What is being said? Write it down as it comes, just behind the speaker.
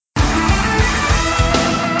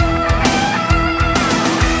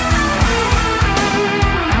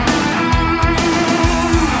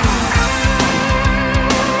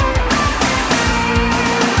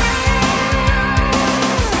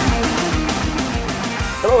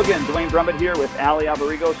Hello again, Duane Brummett here with Allie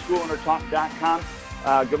Alberigo,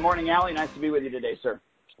 SchoolOwnerTalk.com. Good morning, Allie. Nice to be with you today, sir.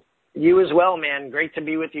 You as well, man. Great to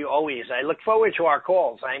be with you always. I look forward to our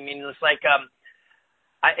calls. I mean, it's like,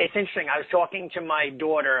 it's interesting. I was talking to my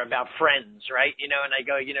daughter about friends, right? And I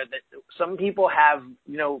go, that some people have,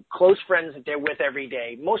 close friends that they're with every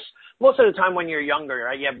day. Most of the time when you're younger,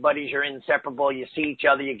 right? You have buddies, you're inseparable. You see each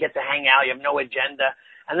other, you get to hang out, you have no agenda.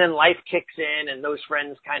 And then life kicks in and those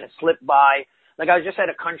friends kind of slip by. Like I was just at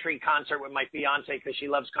a country concert with my fiance because she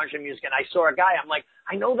loves country music, and I saw a guy. I'm like,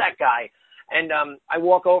 I know that guy. And I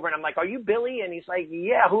walk over and I'm like, are you Billy? And he's like,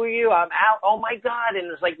 yeah, who are you? I'm Al. Oh my God. And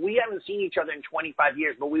it's like, we haven't seen each other in 25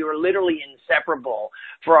 years, but we were literally inseparable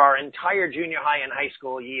for our entire junior high and high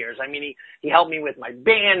school years. I mean, he helped me with my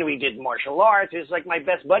band. We did martial arts. He was like my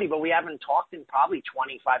best buddy, but we haven't talked in probably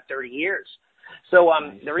 25, 30 years. So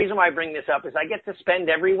the reason why I bring this up is I get to spend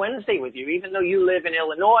every Wednesday with you. Even though you live in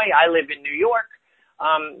Illinois, I live in New York.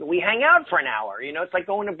 We hang out for an hour. It's like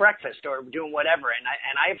going to breakfast or doing whatever.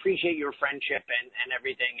 And I appreciate your friendship and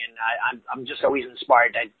everything. And I'm just always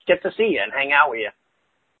inspired to get to see you and hang out with you.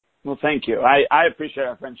 Well, thank you. I appreciate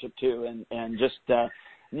our friendship too. And just,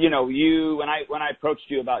 you, when I approached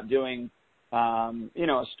you about doing,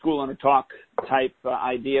 a school owner talk type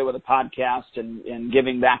idea with a podcast and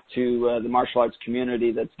giving back to the martial arts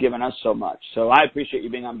community that's given us so much. So I appreciate you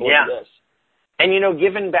being on board with this. And,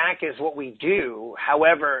 giving back is what we do.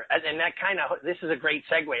 However, and that this is a great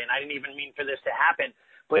segue, and I didn't even mean for this to happen,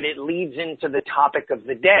 but it leads into the topic of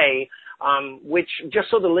the day, which, just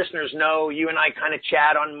so the listeners know, you and I kind of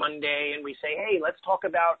chat on Monday and we say, hey, let's talk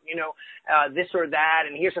about, this or that,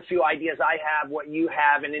 and here's a few ideas I have, what you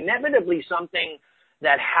have, and inevitably something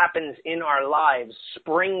that happens in our lives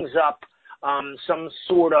springs up some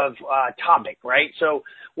sort of topic, right? So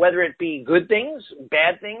whether it be good things,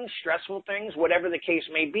 bad things, stressful things, whatever the case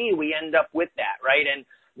may be, we end up with that, right? And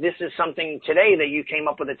this is something today that you came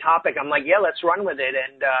up with a topic. I'm like, yeah, let's run with it.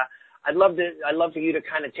 And I'd love for you to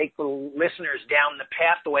kind of take the listeners down the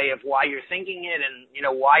pathway of why you're thinking it and,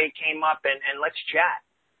 why it came up, and let's chat.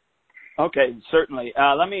 Okay, certainly.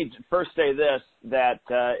 Let me first say this, that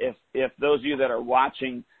if those of you that are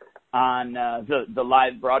watching on the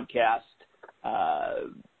live broadcast,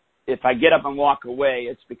 if I get up and walk away,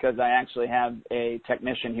 it's because I actually have a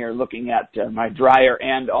technician here looking at my dryer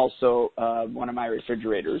and also one of my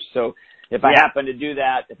refrigerators. So if I happen to do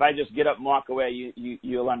that, if I just get up and walk away,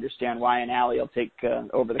 you'll understand why, and Allie will take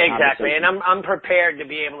over the conversation. Exactly, and I'm prepared to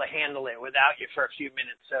be able to handle it without you for a few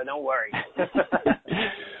minutes, so don't worry.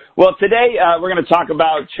 Well, today we're going to talk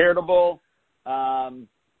about charitable,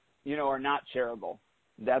 or not charitable.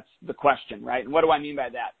 That's the question, right? And what do I mean by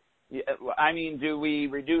that? I mean, do we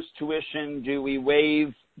reduce tuition? Do we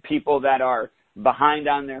waive people that are behind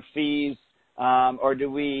on their fees? Or do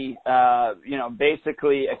we,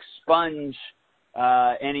 basically expunge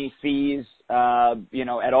any fees,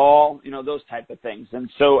 at all? Those type of things. And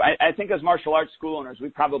so I think as martial arts school owners, we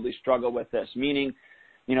probably struggle with this, meaning,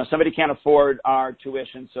 somebody can't afford our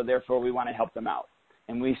tuition, so therefore we want to help them out.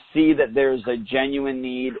 And we see that there's a genuine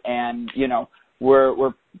need, and,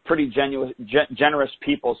 we're pretty generous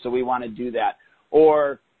people, so we want to do that.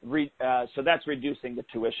 Or so that's reducing the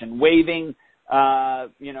tuition, waiving the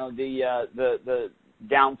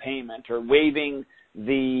down payment, or waiving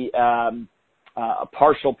the a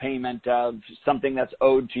partial payment of something that's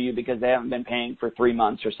owed to you because they haven't been paying for 3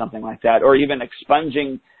 months or something like that, or even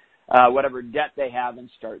expunging whatever debt they have and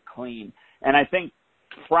start clean. And I think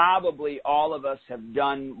probably all of us have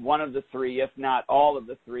done one of the three, if not all of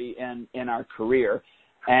the three, in our career.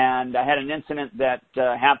 And I had an incident that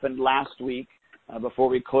happened last week before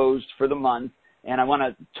we closed for the month, and I want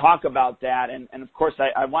to talk about that. And of course,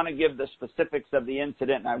 I want to give the specifics of the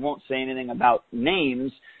incident, and I won't say anything about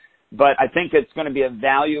names, but I think it's going to be a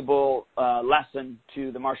valuable lesson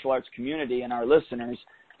to the martial arts community and our listeners.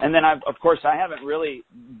 And then, of course, I haven't really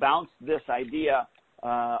bounced this idea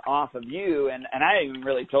off of you, and I haven't even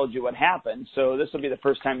really told you what happened, so this will be the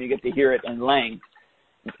first time you get to hear it in length.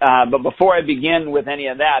 But before I begin with any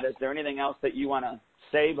of that, is there anything else that you want to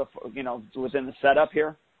say before, within the setup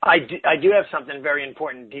here? I do have something very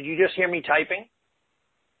important. Did you just hear me typing?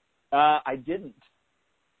 I didn't.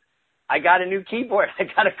 I got a new keyboard. I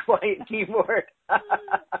got a quiet keyboard.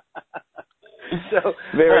 So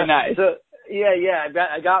very nice. Yeah.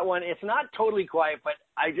 I got one. It's not totally quiet, but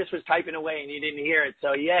I just was typing away and you didn't hear it.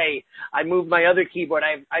 So yay! I moved my other keyboard.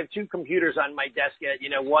 I have two computers on my desk.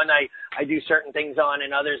 One I do certain things on,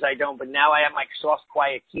 and others I don't. But now I have my soft,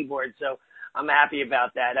 quiet keyboard. So I'm happy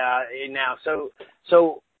about that now. So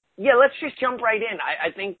yeah, let's just jump right in.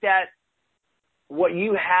 I think that what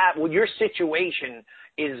you have, with your situation,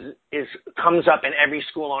 comes up, and every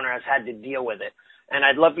school owner has had to deal with it. And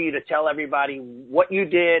I'd love for you to tell everybody what you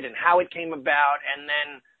did and how it came about, and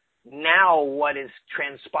then now what is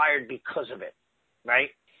transpired because of it, right?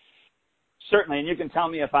 Certainly, and you can tell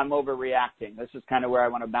me if I'm overreacting. This is kind of where I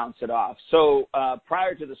want to bounce it off. So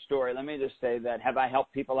prior to the story, let me just say that have I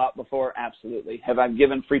helped people out before? Absolutely. Have I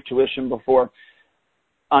given free tuition before?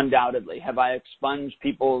 Undoubtedly. Have I expunged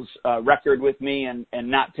people's record with me and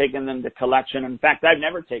not taken them to collection? In fact, I've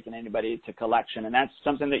never taken anybody to collection, and that's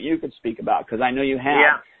something that you could speak about because I know you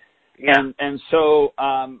have. Yeah. And so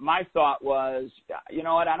my thought was, you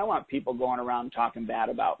know what, I don't want people going around talking bad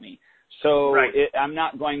about me. So I'm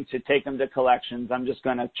not going to take them to collections. I'm just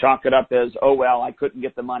going to chalk it up as, oh, well, I couldn't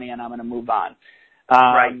get the money and I'm going to move on.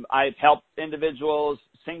 I've helped individuals,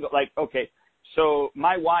 so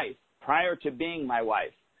my wife, prior to being my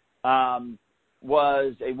wife,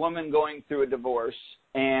 was a woman going through a divorce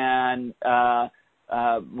and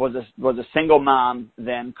was a single mom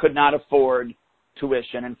then, could not afford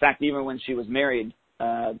tuition. In fact, even when she was married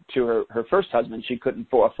to her first husband, she couldn't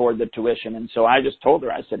afford the tuition. And so I just told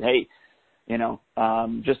her, I said, hey,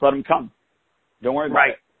 just let them come. Don't worry about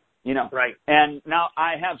it. And now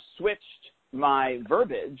I have switched my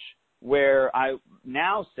verbiage where I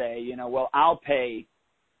now say, well, I'll pay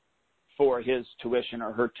for his tuition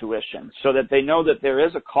or her tuition so that they know that there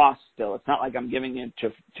is a cost still. It's not like I'm giving it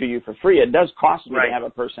to you for free. It does cost me to have a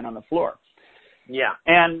person on the floor. Yeah.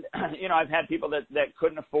 And, I've had people that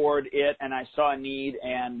couldn't afford it, and I saw a need,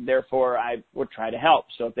 and therefore I would try to help.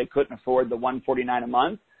 So if they couldn't afford the $149 a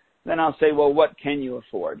month, then I'll say, well, what can you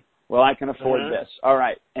afford? Well, I can afford this. All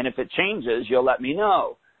right. And if it changes, you'll let me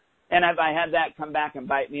know. And have I had that come back and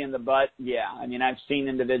bite me in the butt? Yeah. I mean, I've seen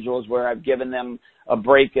individuals where I've given them a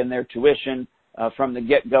break in their tuition from the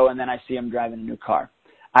get-go, and then I see them driving a new car.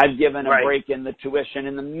 I've given a break in the tuition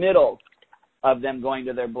in the middle of them going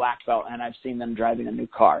to their black belt, and I've seen them driving a new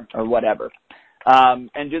car or whatever.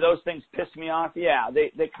 And do those things piss me off? Yeah,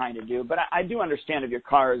 they kind of do. But I do understand if your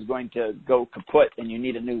car is going to go kaput and you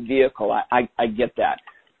need a new vehicle. I get that.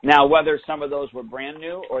 Now, whether some of those were brand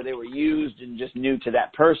new or they were used and just new to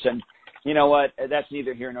that person, you know what? That's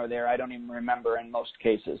neither here nor there. I don't even remember in most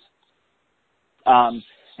cases. And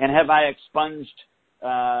have I expunged,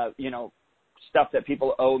 stuff that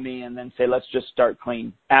people owe me and then say, let's just start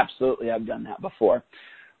clean? Absolutely, I've done that before.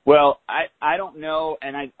 Well, I don't know,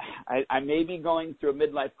 and I may be going through a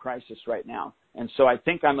midlife crisis right now, and so I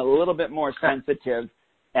think I'm a little bit more sensitive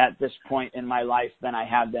at this point in my life than I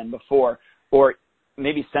have been before, or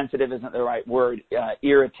maybe sensitive isn't the right word,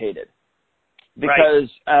 irritated. Because,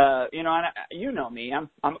 you know me,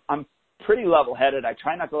 I'm pretty level-headed. I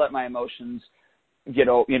try not to let my emotions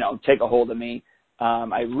take a hold of me.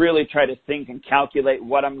 I really try to think and calculate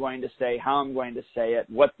what I'm going to say, how I'm going to say it,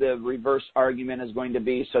 what the reverse argument is going to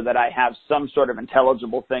be so that I have some sort of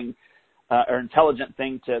intelligent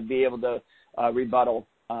thing to be able to rebuttal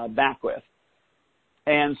back with.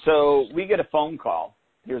 And so we get a phone call.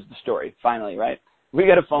 Here's the story, finally, right? We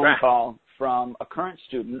get a phone call from a current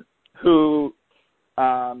student who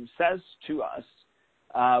says to us,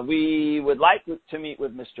 we would like to meet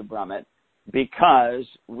with Mr. Brummett because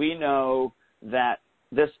we know that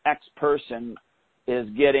this X person is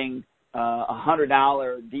getting a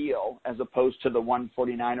 $100 deal as opposed to the $149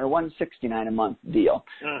 or $169 a month deal.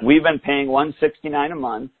 We've been paying $169 a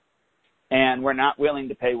month, and we're not willing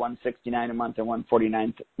to pay $169 a month and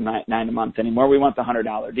 $149 a month anymore. We want the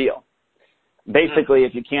 $100 deal. Basically,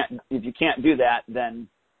 if you can't do that, then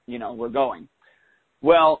we're going.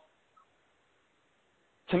 Well,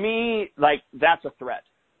 to me, that's a threat.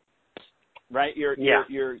 Right? You're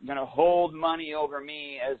going to hold money over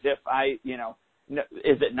me as if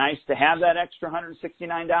is it nice to have that extra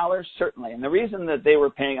 $169? Certainly. And the reason that they were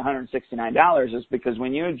paying $169 is because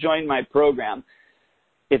when you join my program,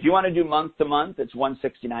 if you want to do month to month, it's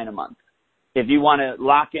 $169 a month. If you want to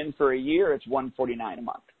lock in for a year, it's $149 a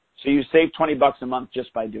month. So you save $20 a month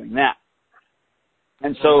just by doing that.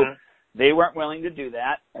 And so they weren't willing to do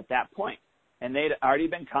that at that point. And they'd already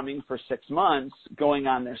been coming for 6 months, going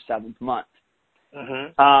on their 7th month.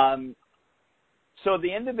 So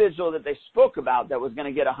the individual that they spoke about that was going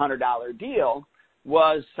to get a $100 deal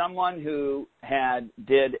was someone who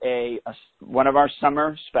did one of our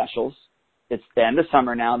summer specials. It's the end of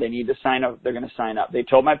summer now. They need to sign up. They're going to sign up. They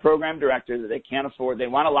told my program director that they can't afford. They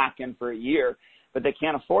want to lock in for a year, but they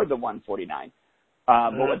can't afford the $149.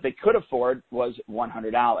 But what they could afford was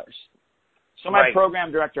 $100. So my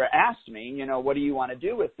program director asked me, what do you want to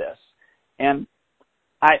do with this? And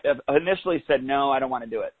I initially said, no, I don't want to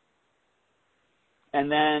do it.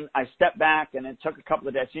 And then I stepped back, and it took a couple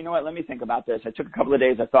of days. You know what? Let me think about this. I took a couple of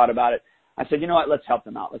days. I thought about it. I said, you know what, let's help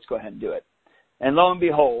them out. Let's go ahead and do it. And lo and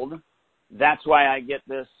behold, that's why I get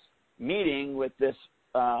this meeting with this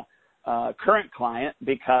current client,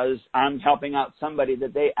 because I'm helping out somebody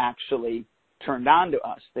that they actually turned on to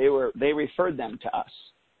us. They referred them to us.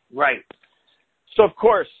 Right. So of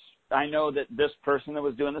course, I know that this person that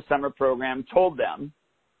was doing the summer program told them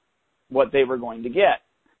what they were going to get.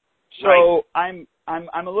 So right.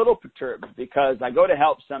 I'm a little perturbed, because I go to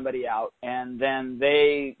help somebody out, and then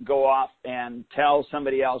they go off and tell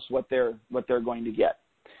somebody else what they're going to get.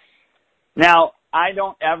 Now, I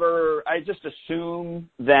just assume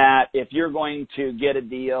that if you're going to get a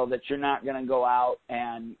deal, that you're not going to go out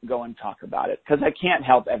and go and talk about it, because I can't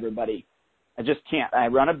help everybody. I just can't. I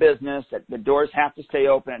run a business. The doors have to stay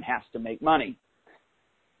open. It has to make money.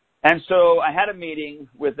 And so I had a meeting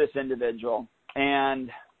with this individual,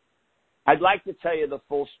 and I'd like to tell you the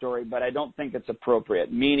full story, but I don't think it's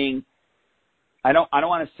appropriate, meaning I don't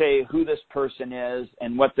want to say who this person is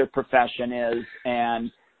and what their profession is,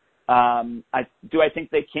 and I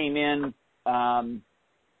think they came in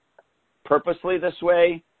purposely this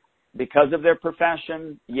way because of their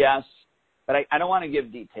profession? Yes, but I don't want to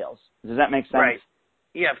give details. Does that make sense? Right.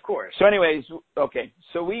 Yeah, of course. So anyways, okay,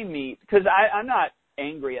 so we meet, because I'm not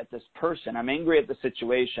angry at this person. I'm angry at the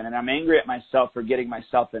situation, and I'm angry at myself for getting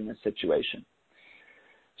myself in this situation.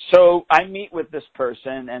 So I meet with this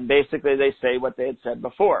person, and basically they say what they had said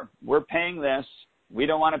before. We're paying this. We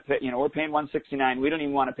don't want to pay, we're paying $169. We don't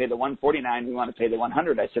even want to pay the $149. We want to pay the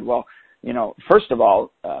 $100. I said, well, first of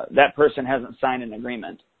all, that person hasn't signed an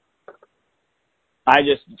agreement.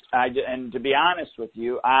 And to be honest with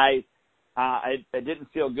you, I didn't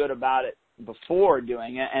feel good about it before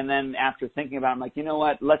doing it. And then after thinking about it, I'm like, you know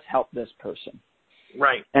what? Let's help this person.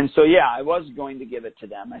 Right. And so, yeah, I was going to give it to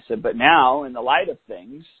them. I said, but now in the light of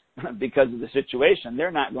things, because of the situation,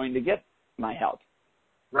 they're not going to get my help.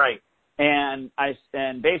 Right. And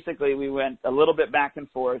basically we went a little bit back and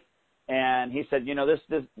forth, and he said,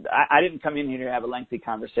 I didn't come in here to have a lengthy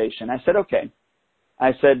conversation. I said, okay.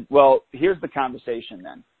 I said, well, here's the conversation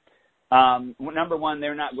then. Number one,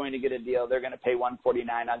 they're not going to get a deal. They're going to pay $149.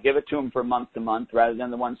 I'll give it to them for month to month rather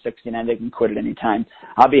than the $169. They can quit at any time.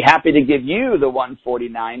 I'll be happy to give you the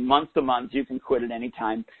 $149 month to month. You can quit at any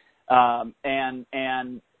time.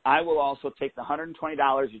 And I will also take the $120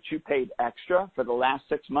 that you paid extra for the last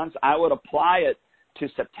 6 months. I would apply it to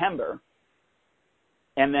September,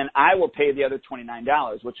 and then I will pay the other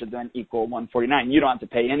 $29, which would then equal $149. You don't have to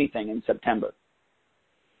pay anything in September.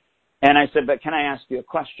 And I said, but can I ask you a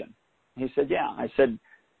question? He said, yeah. I said,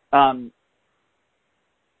 have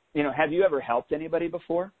you ever helped anybody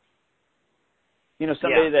before?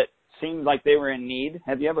 Somebody that seemed like they were in need.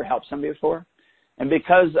 Have you ever helped somebody before? And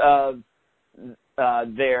because of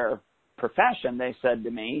their profession, they said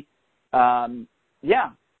to me, yeah,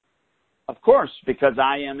 of course, because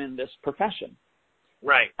I am in this profession.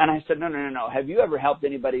 Right. And I said, no. Have you ever helped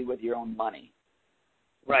anybody with your own money?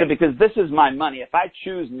 Right. So because this is my money. If I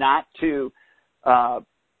choose not to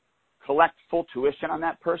collect full tuition on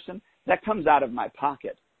that person, that comes out of my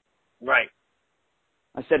pocket. Right.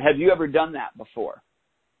 I said, have you ever done that before?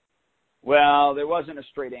 Well, there wasn't a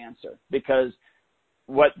straight answer, because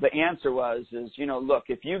what the answer was is, look,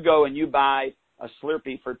 if you go and you buy a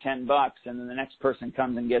Slurpee for $10 and then the next person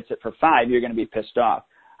comes and gets it for $5, you're going to be pissed off.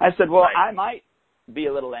 I said, well, right. I might be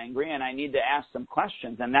a little angry, and I need to ask some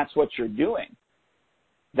questions, and that's what you're doing.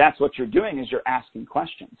 That's what you're doing, is you're asking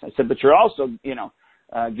questions. I said, but you're also,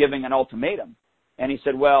 giving an ultimatum. And he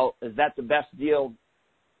said, well, is that the best deal?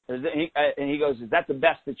 And he goes, is that the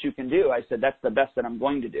best that you can do? I said, that's the best that I'm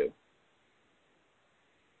going to do.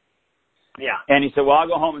 Yeah. And he said, well, I'll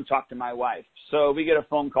go home and talk to my wife. So we get a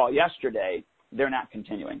phone call yesterday. They're not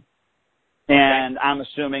continuing. And I'm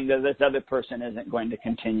assuming that this other person isn't going to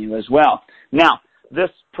continue as well. Now, this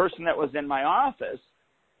person that was in my office,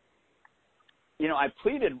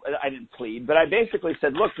 I didn't plead, but I basically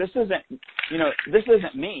said, look, this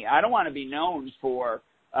isn't me. I don't want to be known for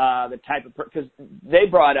the type of, because they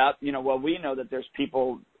brought up, well, we know that there's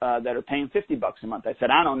people that are paying $50 a month. I said,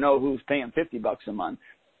 I don't know who's paying $50 a month.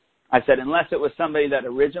 I said, unless it was somebody that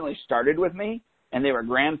originally started with me and they were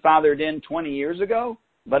grandfathered in 20 years ago,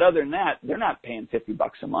 but other than that, they're not paying $50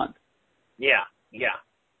 a month. Yeah, yeah.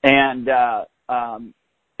 And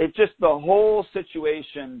it just, the whole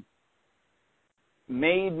situation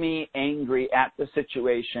made me angry at the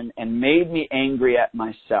situation and made me angry at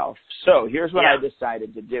myself. So here's what I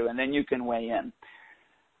decided to do, and then you can weigh in.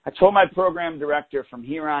 I told my program director from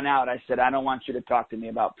here on out, I said, I don't want you to talk to me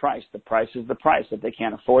about price. The price is the price. If they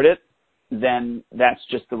can't afford it, then that's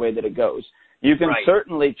just the way that it goes. You can Right.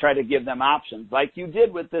 certainly try to give them options, like you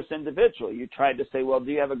did with this individual. You tried to say, well,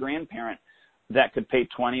 do you have a grandparent that could pay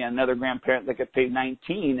 20, and another grandparent that could pay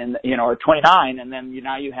 19, and or 29, and then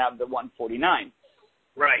now you have the 149.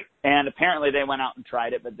 Right. And apparently they went out and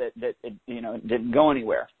tried it, but that it didn't go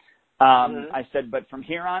anywhere. I said, but from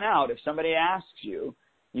here on out, if somebody asks you,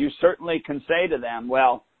 you certainly can say to them,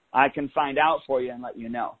 well, I can find out for you and let you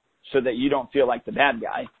know, so that you don't feel like the bad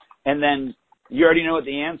guy. And then you already know what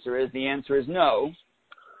the answer is. The answer is no.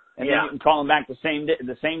 And then you can call them back the same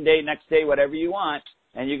day, next day, whatever you want.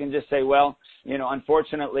 And you can just say, well,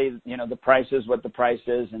 unfortunately, the price is what the price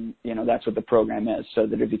is, and, that's what the program is. So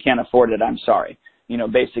that if you can't afford it, I'm sorry.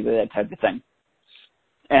 Basically that type of thing.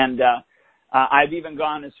 And I've even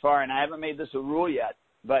gone as far, and I haven't made this a rule yet,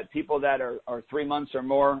 but people that are 3 months or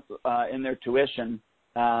more in their tuition,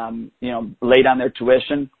 late on their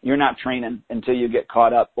tuition, you're not training until you get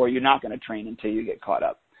caught up, or you're not going to train until you get caught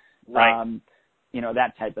up. Right.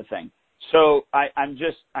 That type of thing. So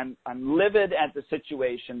I'm livid at the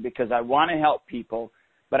situation because I want to help people,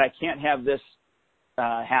 but I can't have this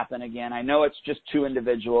happen again. I know it's just two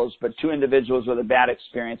individuals, but two individuals with a bad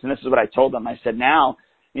experience. And this is what I told them. I said, now,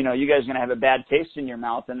 you guys are going to have a bad taste in your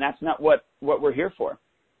mouth, and that's not what we're here for.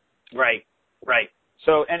 Right. Right.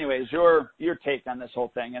 So anyways, your take on this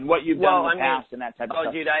whole thing and what you've done in the past and that type of stuff.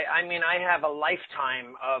 Oh, dude, I have a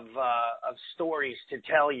lifetime of stories to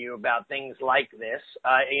tell you about things like this.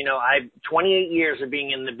 I've 28 years of being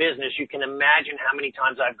in the business. You can imagine how many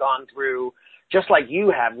times I've gone through, just like you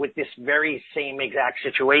have, with this very same exact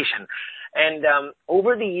situation. And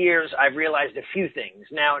over the years, I've realized a few things.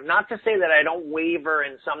 Now, not to say that I don't waver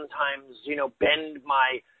and sometimes, bend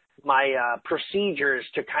my procedures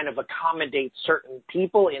to kind of accommodate certain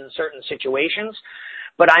people in certain situations.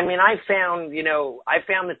 But I found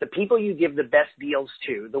that the people you give the best deals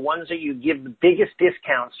to, the ones that you give the biggest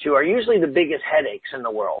discounts to, are usually the biggest headaches in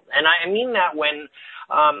the world. And I mean that when,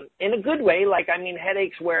 in a good way,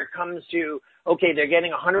 headaches where it comes to, okay, they're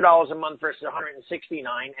getting $100 a month versus $169,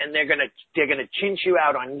 and they're gonna chinch you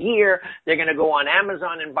out on gear. They're gonna go on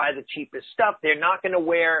Amazon and buy the cheapest stuff. They're not gonna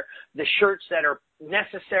wear the shirts that are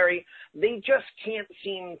necessary. They just can't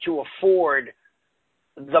seem to afford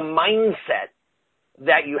the mindset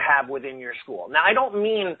that you have within your school. Now, I don't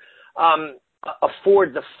mean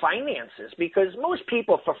afford the finances, because most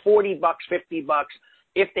people for $40, $50,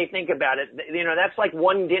 if they think about it, that's like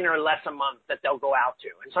one dinner less a month that they'll go out to.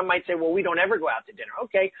 And some might say, well, we don't ever go out to dinner.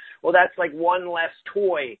 Okay, well, that's like one less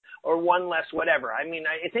toy or one less whatever.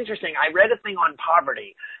 It's interesting. I read a thing on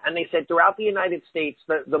poverty, and they said throughout the United States,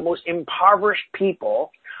 the most impoverished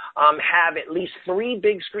people have at least 3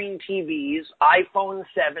 big screen TVs, iPhone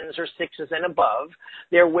 7s or 6s and above.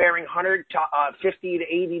 They're wearing $150 to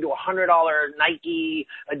 $80 to $100 Nike,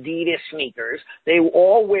 Adidas sneakers. They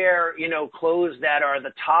all wear, clothes that are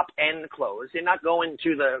the top end clothes. They're not going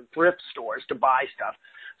to the thrift stores to buy stuff.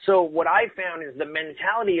 So what I found is the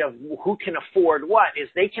mentality of who can afford what is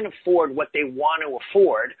they can afford what they want to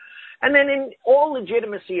afford. And then in all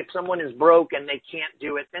legitimacy, if someone is broke and they can't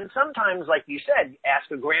do it, then sometimes, like you said, ask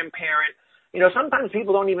a grandparent. Sometimes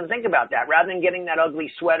people don't even think about that. Rather than getting that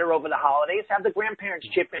ugly sweater over the holidays, have the grandparents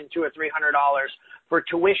chip in $200 or $300 for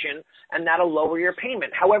tuition, and that'll lower your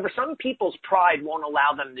payment. However, some people's pride won't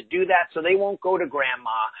allow them to do that, so they won't go to grandma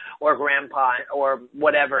or grandpa or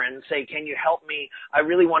whatever and say, can you help me? I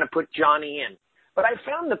really want to put Johnny in. But I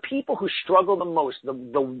found the people who struggle the most, the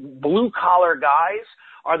blue-collar guys,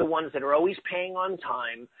 are the ones that are always paying on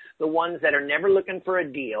time, the ones that are never looking for a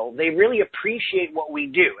deal. They really appreciate what we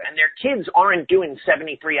do. And their kids aren't doing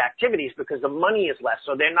 73 activities because the money is less.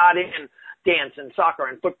 So they're not in dance and soccer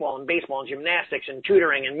and football and baseball and gymnastics and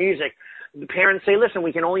tutoring and music. The parents say, listen,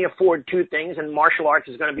 we can only afford 2 things, and martial arts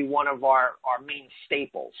is going to be one of our main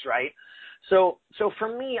staples, right? So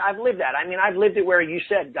for me, I've lived that. I've lived it where you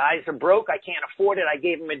said, guys are broke, I can't afford it. I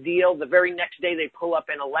gave them a deal. The very next day they pull up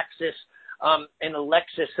in a Lexus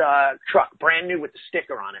truck, brand new with the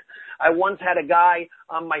sticker on it. I once had a guy,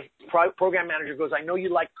 my program manager goes, I know you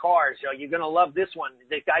like cars. You're going to love this one.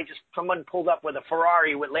 The guy someone pulled up with a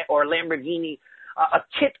Ferrari or a Lamborghini, a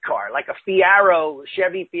kit car, like a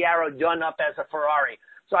Chevy Fiero done up as a Ferrari.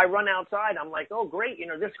 So I run outside. I'm like, oh, great.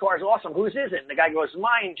 This car is awesome. Whose is it? And the guy goes,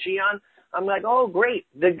 mine, Shion. I'm like, oh, great.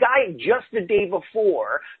 The guy just the day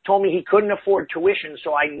before told me he couldn't afford tuition,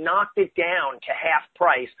 so I knocked it down to half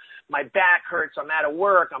price. My back hurts. I'm out of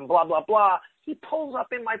work. I'm blah, blah, blah. He pulls up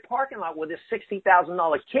in my parking lot with his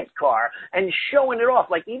 $60,000 kit car and showing it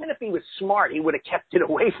off. Like, even if he was smart, he would have kept it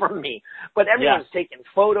away from me. But everyone's taking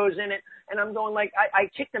photos in it. And I'm going like, I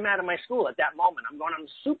kicked him out of my school at that moment. I'm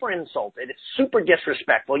super insulted. It's super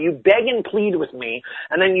disrespectful. You beg and plead with me,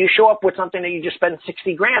 and then you show up with something that you just spent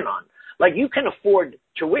 $60,000 on. Like, you can afford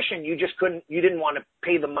tuition. You didn't want to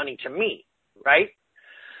pay the money to me, right?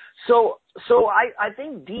 So I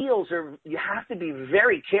think you have to be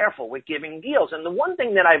very careful with giving deals. And the one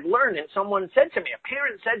thing that I've learned, and a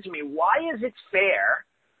parent said to me, why is it fair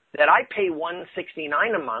that I pay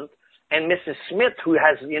 $169 a month and Mrs. Smith, who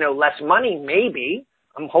has, less money, maybe,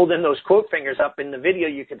 I'm holding those quote fingers up in the video,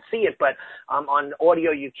 you can see it, but on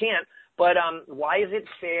audio you can't. But why is it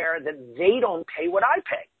fair that they don't pay what I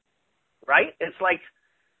pay? Right? It's like,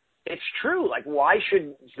 it's true. Like, why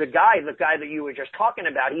should the guy that you were just talking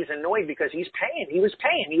about, he's annoyed because he's paying. He was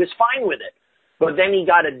paying. He was fine with it. But then he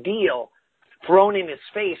got a deal thrown in his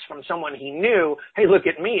face from someone he knew. Hey, look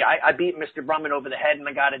at me. I beat Mr. Brumman over the head and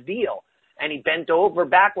I got a deal. And he bent over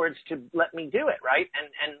backwards to let me do it, right?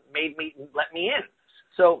 And let me in.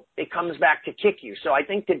 So it comes back to kick you. So I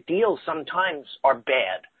think that deals sometimes are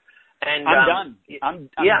bad. And I'm done. I'm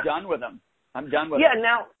done with them. I'm done with them. Yeah,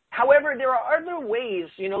 now, however, there are other ways,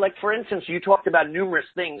 like, for instance, you talked about numerous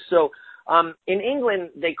things. So in England,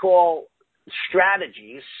 they call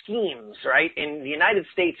strategies schemes, right? In the United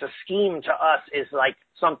States, a scheme to us is like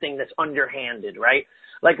something that's underhanded, right?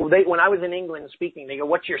 Like, when I was in England speaking, they go,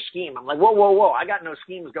 what's your scheme? I'm like, whoa, I got no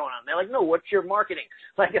schemes going on. They're like, no, what's your marketing?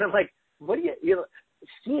 Like, and I'm like, what do you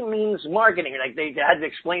scheme means marketing. Like, they had to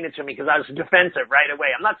explain it to me because I was defensive right away.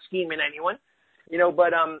 I'm not scheming anyone,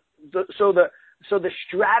 but so the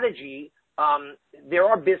strategy, there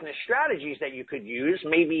are business strategies that you could use.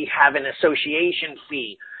 Maybe have an association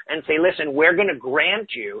fee and say, listen, we're going to grant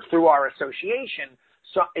you through our association.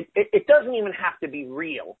 So it doesn't even have to be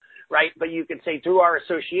real, right? But you could say, through our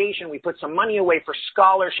association, we put some money away for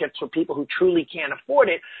scholarships for people who truly can't afford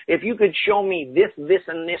it. If you could show me this,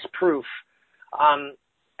 and this proof,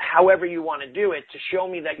 however you want to do it, to show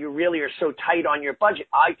me that you really are so tight on your budget,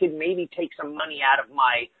 I could maybe take some money out of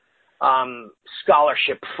my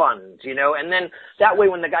scholarship funds, and then that way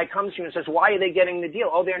when the guy comes to you and says, why are they getting the deal?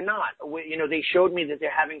 Oh, they're not. They showed me that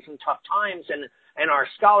they're having some tough times and our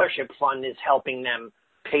scholarship fund is helping them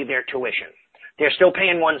pay their tuition. They're still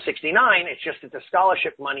paying $169. It's just that the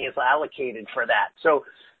scholarship money is allocated for that. So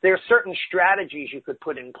there are certain strategies you could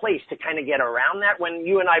put in place to kind of get around that, when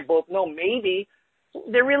you and I both know maybe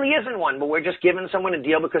there really isn't one, but we're just giving someone a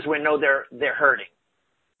deal because we know they're hurting.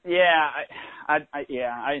 Yeah, I'm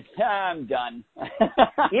done.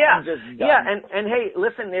 Yeah, I'm just done. Yeah, and hey,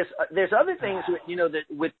 listen, there's other things that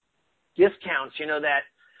with discounts, that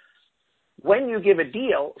when you give a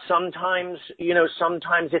deal, sometimes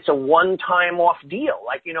it's a one-time off deal.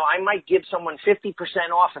 Like, I might give someone 50%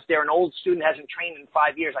 off if they're an old student, hasn't trained in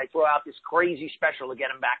 5 years. I throw out this crazy special to get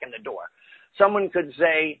them back in the door. Someone could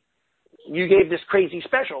say, you gave this crazy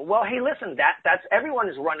special. Well, hey, listen, that's everyone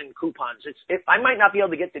is running coupons. I might not be able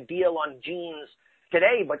to get the deal on jeans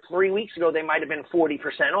today, but 3 weeks ago they might have been 40%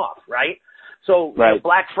 off, right? So right.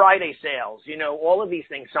 Black Friday sales, all of these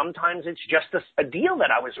things. Sometimes it's just a deal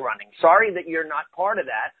that I was running. Sorry that you're not part of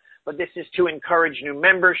that, but this is to encourage new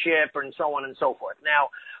membership and so on and so forth.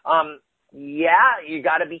 Now, you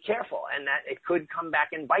got to be careful, and that it could come back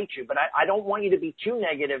and bite you. But I don't want you to be too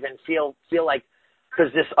negative and feel like,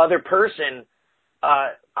 because this other person,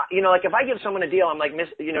 like if I give someone a deal, I'm like,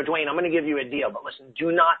 Duane, I'm going to give you a deal, but listen,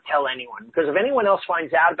 do not tell anyone, because if anyone else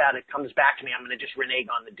finds out about it, comes back to me, I'm going to just renege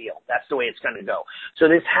on the deal. That's the way it's going to go. So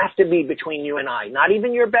this has to be between you and I, not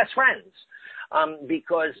even your best friends,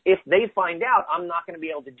 because if they find out, I'm not going to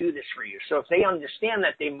be able to do this for you. So if they understand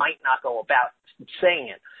that, they might not go about saying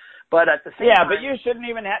it. But at the same time, but you shouldn't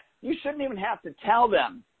even have to tell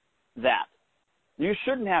them that. You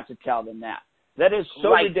shouldn't have to tell them that. That is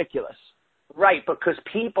so ridiculous. Right, because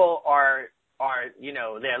people are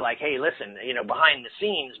they're like, hey, listen, behind the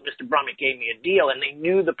scenes, Mr. Brummett gave me a deal, and they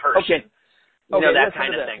knew the person. Okay, that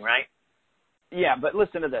kind of thing, right? Yeah, but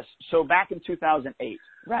listen to this. So back in 2008,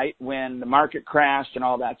 right, when the market crashed and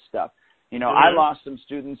all that stuff, I lost some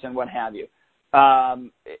students and what have you.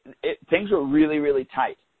 Things were really, really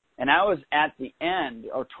tight. And I was at the end,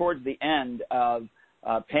 or towards the end of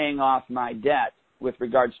paying off my debt with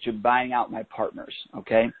regards to buying out my partners,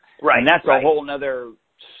 okay? Right. And that's a whole nother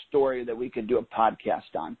story that we could do a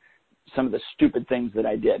podcast on, some of the stupid things that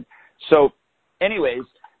I did. So anyways,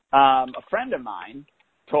 a friend of mine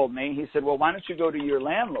told me, he said, well, why don't you go to your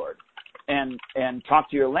landlord and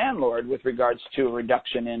talk to your landlord with regards to a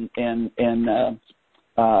reduction in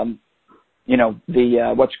the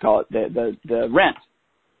rent.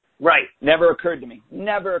 Right. Never occurred to me.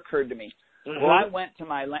 Mm-hmm. Well, I went to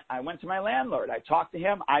my landlord. I talked to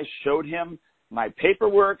him. I showed him my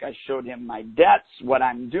paperwork. I showed him my debts, what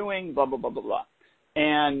I'm doing, blah, blah, blah, blah, blah.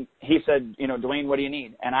 And he said, Duane, what do you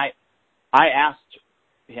need? And I asked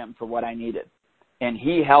him for what I needed. And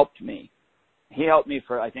he helped me. He helped me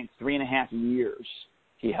for, I think, 3.5 years.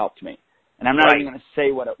 He helped me. And I'm not even going to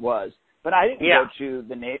say what it was. But I didn't go to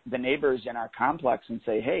the neighbors in our complex and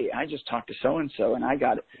say, hey, I just talked to so-and-so and I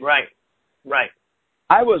got it. Right.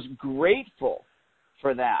 I was grateful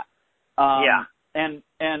for that. And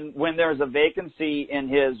when there's a vacancy in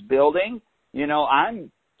his building,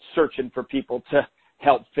 I'm searching for people to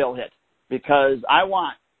help fill it because I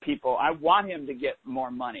want him to get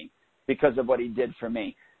more money because of what he did for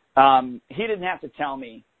me. He didn't have to tell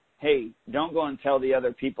me, hey, don't go and tell the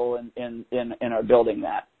other people in our building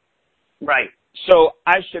that. Right. So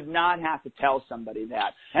I should not have to tell somebody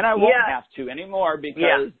that. And I won't have to anymore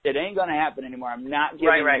because it ain't going to happen anymore. I'm not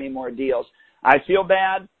giving any more deals. I feel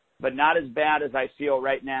bad, but not as bad as I feel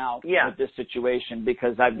right now with this situation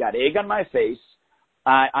because I've got egg on my face.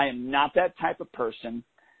 I am not that type of person.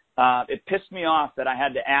 It pissed me off that I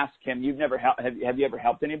had to ask him, have you ever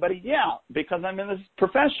helped anybody? Yeah, because I'm in this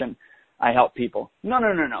profession. I help people. No.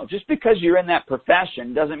 Just because you're in that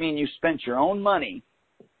profession doesn't mean you spent your own money.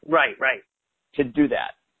 Right. To do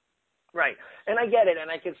that. Right. And I get it, and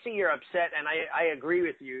I can see you're upset, and I agree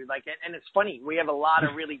with you. And it's funny, we have a lot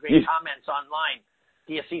of really great comments online.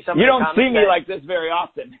 Do you see some of the comments? You don't see me like this very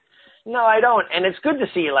often. No, I don't, and it's good to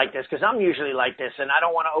see you like this, because I'm usually like this, and I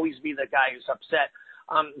don't want to always be the guy who's upset.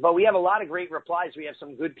 But we have a lot of great replies. We have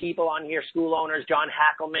some good people on here, school owners. John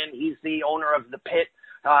Hackelman, he's the owner of The Pit,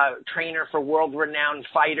 trainer for world-renowned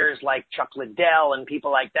fighters like Chuck Liddell and people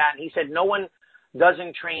like that. And he said no one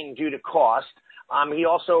doesn't train due to cost. He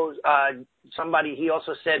also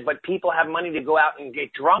said, but people have money to go out and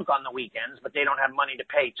get drunk on the weekends, but they don't have money to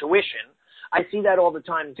pay tuition. I see that all the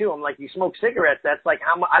time too. I'm like, you smoke cigarettes. That's like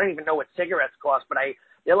how much, I don't even know what cigarettes cost, but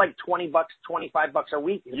they're like $20, $25 a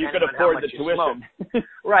week. You could afford the tuition.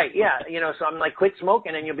 Right. Yeah. So I'm like, quit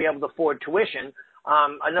smoking and you'll be able to afford tuition.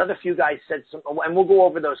 Another few guys said and we'll go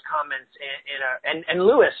over those comments and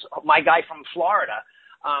Lewis, my guy from Florida,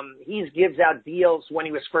 he gives out deals when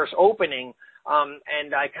he was first opening.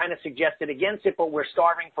 And I kind of suggested against it, but we're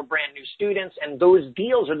starving for brand new students. And those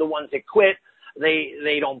deals are the ones that quit.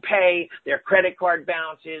 They don't pay their credit card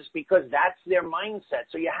bounces because that's their mindset.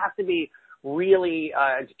 So you have to be really,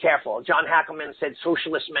 careful. John Hackelman said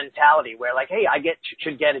socialist mentality where like, hey,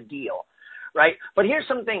 should get a deal. Right. But here's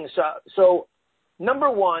some things. So number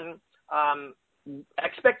one,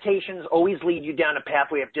 expectations always lead you down a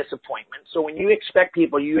pathway of disappointment. So when you expect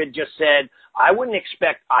people, you had just said, I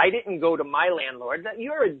didn't go to my landlord, that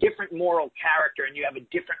you're a different moral character and you have a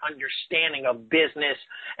different understanding of business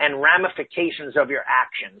and ramifications of your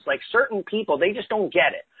actions. Like certain people, they just don't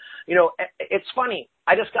get it. It's funny.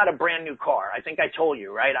 I just got a brand new car. I think I told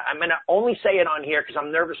you, right? I'm going to only say it on here because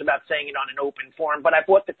I'm nervous about saying it on an open forum, but I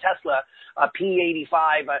bought the Tesla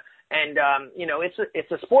P85, and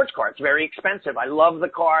it's a sports car. It's very expensive. I love the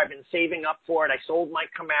car. I've been saving up for it. I sold my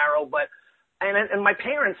Camaro, and my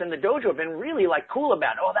parents in the dojo have been really like cool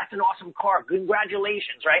about it. Oh, that's an awesome car.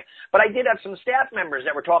 Congratulations, right? But I did have some staff members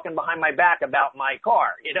that were talking behind my back about my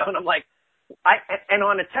car, and I'm like, and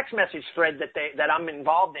on a text message thread that I'm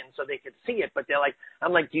involved in so they could see it, but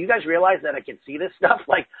I'm like, do you guys realize that I can see this stuff?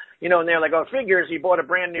 Like, and they're like, oh, figures, you bought a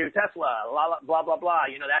brand new Tesla, blah, blah, blah,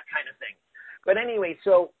 that kind of thing. But anyway,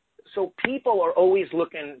 so people are always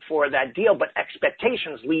looking for that deal, but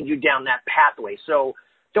expectations lead you down that pathway. So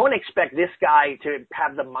don't expect this guy to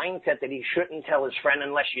have the mindset that he shouldn't tell his friend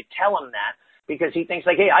unless you tell him that, because he thinks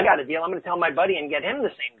like, hey, I got a deal. I'm going to tell my buddy and get him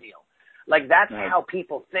the same deal. Like that's how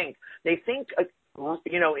people think. They think, it's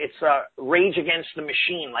Rage Against the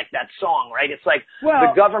Machine, like that song, right? It's like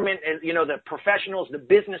the government, the professionals, the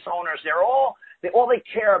business owners, all they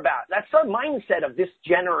care about. That's the mindset of this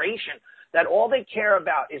generation, that all they care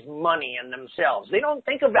about is money and themselves. They don't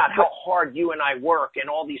think about how hard you and I work and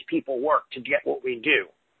all these people work to get what we do.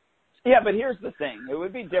 Yeah, but here's the thing. It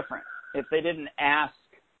would be different if they didn't ask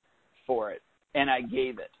for it and I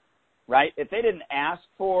gave it, right? If they didn't ask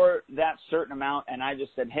for that certain amount and I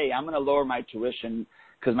just said, hey, I'm going to lower my tuition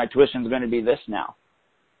because my tuition is going to be this now.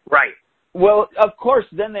 Right. Well, of course,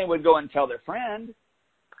 then they would go and tell their friend.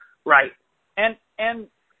 Right. And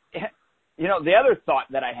the other thought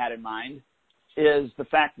that I had in mind is the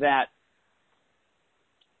fact that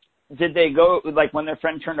did they go, like when their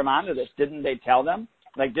friend turned them on to this, didn't they tell them?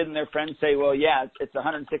 Like, didn't their friend say, well, yeah, it's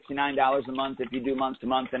 $169 a month if you do month to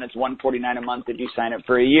month, and it's $149 a month if you sign up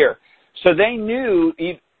for a year? So they knew,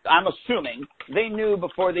 I'm assuming, they knew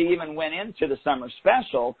before they even went into the summer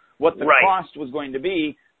special what the cost was going to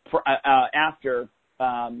be after,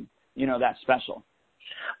 that special.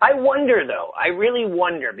 I wonder, though. I really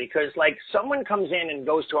wonder, because, like, someone comes in and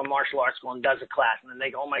goes to a martial arts school and does a class, and then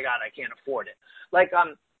they go, oh, my God, I can't afford it. Like,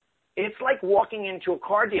 it's like walking into a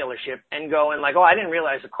car dealership and going, like, oh, I didn't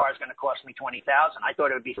realize the car is going to cost me $20,000. I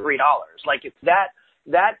thought it would be $3. Like, it's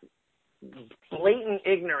that blatant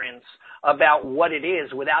ignorance about what it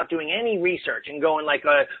is without doing any research and going like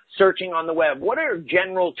searching on the web. What are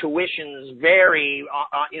general tuitions vary,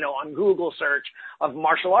 on Google search of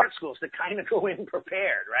martial arts schools to kind of go in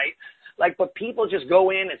prepared, right? Like, but people just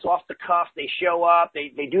go in, it's off the cuff, they show up,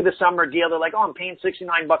 they do the summer deal, they're like, oh, I'm paying $69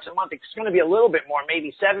 a month. It's going to be a little bit more,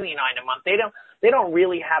 maybe $79 a month. They don't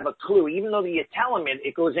really have a clue, even though you tell them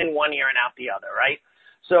it goes in one ear and out the other, right?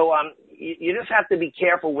 So you just have to be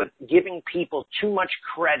careful with giving people too much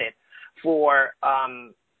credit for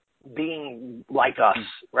being like us,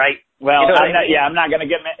 right? Well, I'm not going to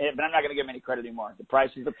give them any credit anymore. The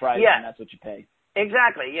price is the price, and that's what you pay.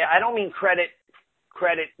 Exactly. Yeah, I don't mean credit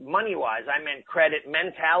money wise. I meant credit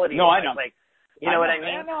mentality. No, I know. Like, you know what I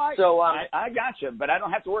mean? I got you, but I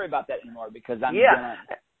don't have to worry about that anymore because I'm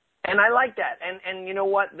And I like that. And you know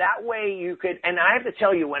what? That way you could, and I have to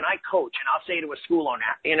tell you, when I coach, and I'll say to a school owner,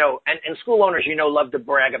 and school owners, love to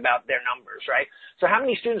brag about their numbers, right? So how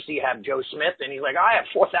many students do you have, Joe Smith? And he's like, I have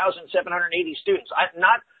 4,780 students.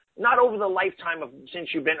 Not over the lifetime of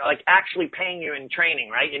since you've been like actually paying you in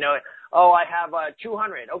training, right? I have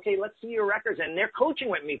 200. Okay, let's see your records. And they're coaching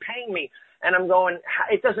with me, paying me. And I'm going,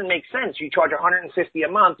 it doesn't make sense. You charge $150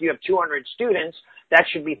 a month. You have 200 students. That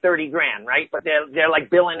should be $30,000, right? But they're like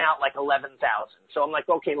billing out like 11,000. So I'm like,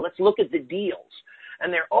 okay, let's look at the deals.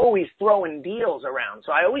 And they're always throwing deals around.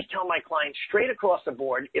 So I always tell my clients straight across the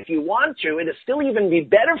board, if you want to, it'll still even be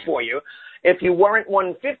better for you if you weren't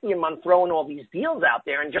 $150 a month throwing all these deals out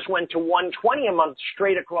there and just went to $120 a month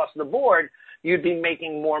straight across the board. You'd be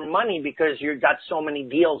making more money because you've got so many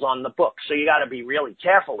deals on the books. So you got to be really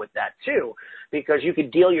careful with that too, because you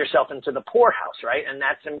could deal yourself into the poorhouse, right? And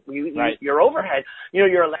that's your overhead.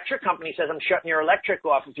 Your electric company says, I'm shutting your electric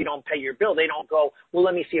off if you don't pay your bill. They don't go, well,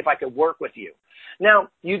 let me see if I could work with you. Now,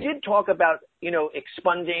 you did talk about,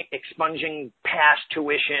 expunging past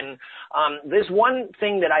tuition. There's one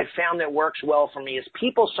thing that I've found that works well for me is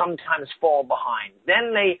people sometimes fall behind.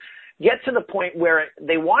 Then they get to the point where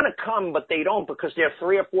they want to come, but they don't because they're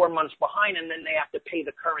 3 or 4 months behind, and then they have to pay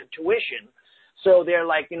the current tuition. So they're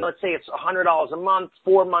like, let's say it's $100 a month,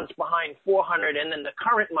 4 months behind, $400, and then the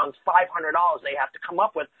current month, $500 they have to come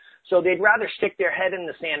up with. So they'd rather stick their head in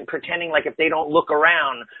the sand, pretending like if they don't look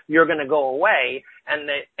around, you're going to go away, and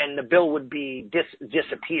the bill would be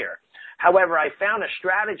disappear. However, I found a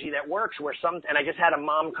strategy that works and I just had a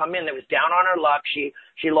mom come in that was down on her luck.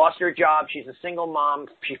 She lost her job. She's a single mom.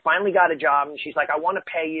 She finally got a job, and she's like, I want to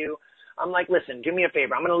pay you. I'm like, listen, do me a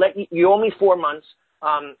favor. I'm going to let you owe me 4 months.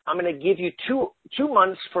 I'm going to give you two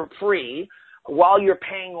months for free while you're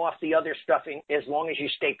paying off the other stuff as long as you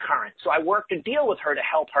stay current. So I worked a deal with her to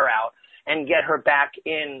help her out and get her back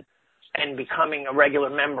in and becoming a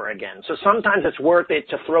regular member again. So sometimes it's worth it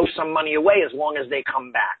to throw some money away as long as they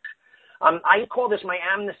come back. I call this my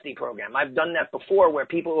amnesty program. I've done that before where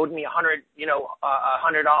people owed me $100 or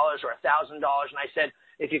 $1,000, and I said,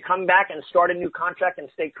 if you come back and start a new contract and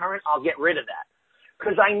stay current, I'll get rid of that.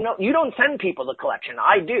 Because I know you don't send people to collection.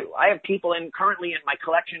 I do. I have people currently in my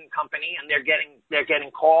collection company, and they're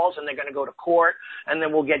getting calls, and they're going to go to court, and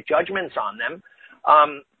then we'll get judgments on them.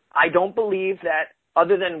 I don't believe that,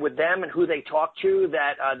 other than with them and who they talk to,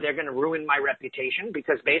 that they're going to ruin my reputation,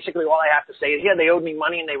 because basically all I have to say is, yeah, they owed me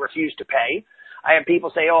money and they refused to pay. I have people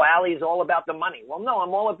say, oh, Allie is all about the money. Well, no,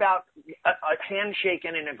 I'm all about a handshake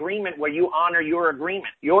and an agreement where you honor your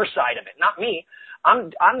agreement, your side of it, not me.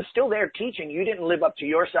 I'm still there teaching. You didn't live up to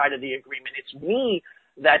your side of the agreement. It's me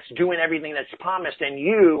that's doing everything that's promised, and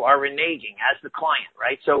you are reneging as the client,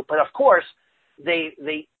 right? So, but of course,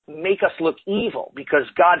 they make us look evil, because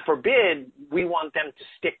God forbid we want them to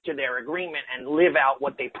stick to their agreement and live out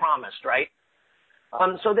what they promised, right?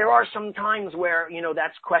 So there are some times where,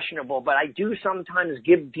 that's questionable, but I do sometimes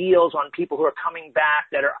give deals on people who are coming back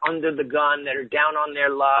that are under the gun, that are down on their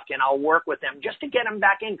luck, and I'll work with them just to get them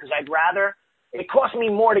back in, because it costs me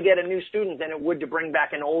more to get a new student than it would to bring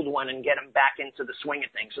back an old one and get them back into the swing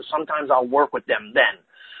of things. So sometimes I'll work with them then.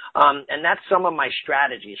 And that's some of my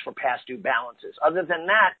strategies for past due balances. Other than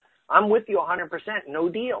that, I'm with you 100%. No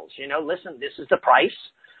deals. Listen, this is the price.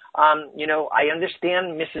 I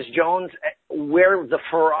understand, Mrs. Jones, we're the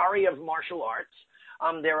Ferrari of martial arts.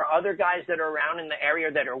 There are other guys that are around in the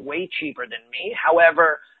area that are way cheaper than me.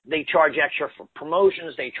 However, they charge extra for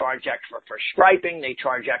promotions. They charge extra for striping. They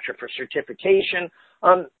charge extra for certification.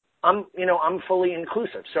 I'm fully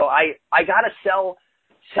inclusive. So I got to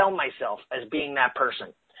sell myself as being that person.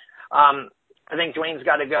 I think Duane's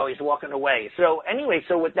got to go. He's walking away. So anyway,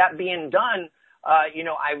 so with that being done,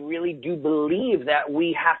 I really do believe that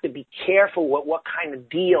we have to be careful with what kind of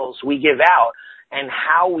deals we give out and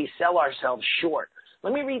how we sell ourselves short.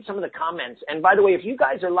 Let me read some of the comments. And by the way, if you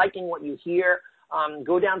guys are liking what you hear,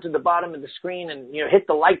 go down to the bottom of the screen and, hit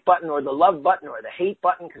the like button or the love button or the hate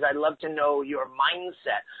button, because I'd love to know your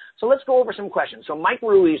mindset. So let's go over some questions. So Mike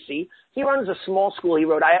Ruisi, he runs a small school. He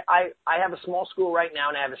wrote, I have a small school right now,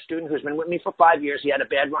 and I have a student who's been with me for 5 years. He had a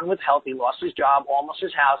bad run with health. He lost his job, almost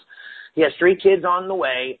his house. He has 3 kids on the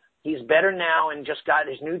way. He's better now and just got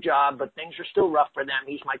his new job, but things are still rough for them.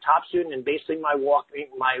 He's my top student and basically my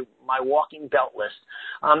walking belt list.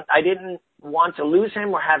 I didn't want to lose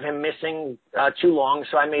him or have him missing too long,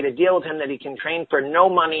 so I made a deal with him that he can train for no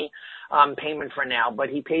money payment for now, but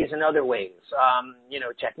he pays in other ways,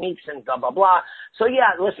 techniques and blah, blah, blah. So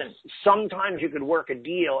yeah, listen, sometimes you could work a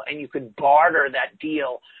deal and you could barter that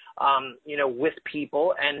deal, with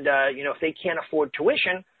people. And, if they can't afford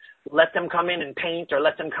tuition, let them come in and paint or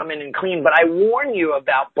let them come in and clean. But I warn you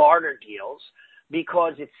about barter deals,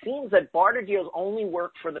 because it seems that barter deals only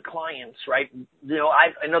work for the clients, right?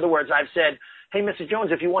 In other words, I've said, hey, Mrs.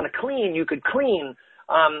 Jones, if you want to clean, you could clean.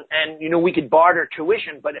 And we could barter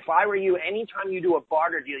tuition. But if I were you, anytime you do a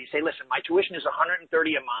barter deal, you say, listen, my tuition is $130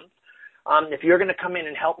 a month. If you're going to come in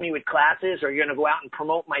and help me with classes, or you're going to go out and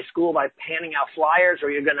promote my school by handing out flyers,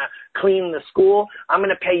 or you're going to clean the school, I'm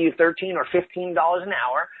going to pay you $13 or $15 an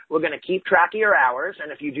hour. We're going to keep track of your hours.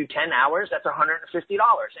 And if you do 10 hours, that's $150.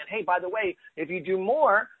 And hey, by the way, if you do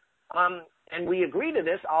more, and we agree to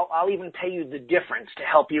this, I'll even pay you the difference to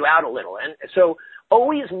help you out a little. And so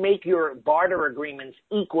always make your barter agreements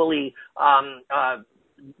equally,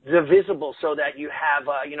 divisible, so that you have,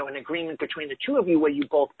 an agreement between the two of you where you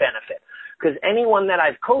both benefit. Because anyone that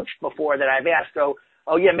I've coached before that I've asked,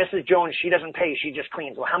 oh yeah, Mrs. Jones, she doesn't pay, she just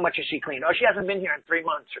cleans. Well, how much is she clean? Oh, she hasn't been here in 3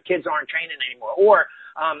 months. Her kids aren't training anymore. Or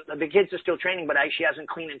the kids are still training, but she hasn't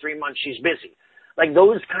cleaned in 3 months. She's busy. Like,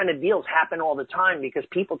 those kind of deals happen all the time because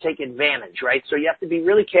people take advantage, right? So you have to be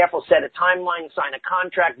really careful, set a timeline, sign a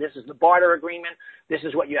contract. This is the barter agreement. This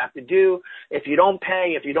is what you have to do. If you don't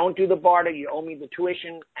pay, if you don't do the barter, you owe me the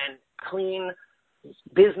tuition. And clean,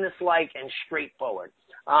 business-like, and straightforward.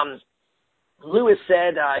 Lewis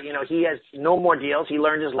said, he has no more deals. He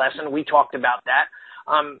learned his lesson. We talked about that.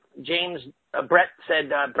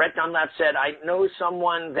 Brett Dunlap said, I know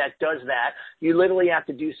someone that does that. You literally have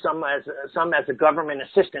to do some as a government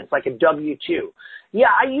assistance, like a W-2. Yeah,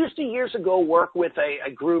 I used to years ago work with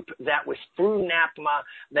a group that was through NAPMA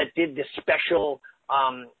that did this special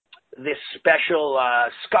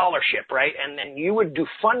scholarship, right? And then you would do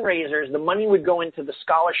fundraisers. The money would go into the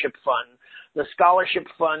scholarship fund. The scholarship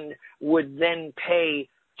fund would then pay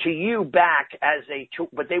to you back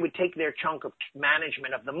but they would take their chunk of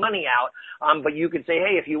management of the money out. But you could say,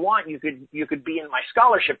 hey, if you want, you could be in my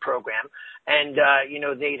scholarship program, and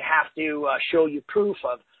they'd have to show you proof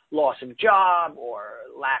of loss of job or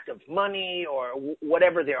lack of money or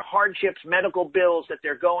whatever their hardships, medical bills that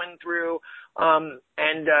they're going through,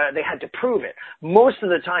 and they had to prove it. Most of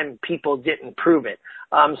the time, people didn't prove it,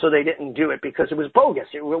 so they didn't do it because it was bogus.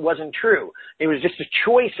 It wasn't true. It was just a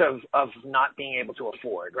choice of not being able to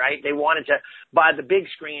afford, right? They wanted to buy the big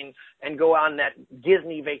screen and go on that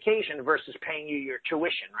Disney vacation versus paying you your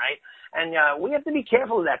tuition, right? And we have to be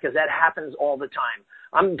careful of that because that happens all the time.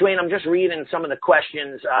 Duane, I'm just reading some of the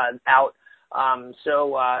questions out.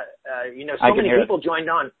 So many people joined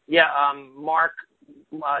on. Yeah, Mark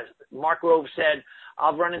Grove said,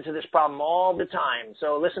 I've run into this problem all the time.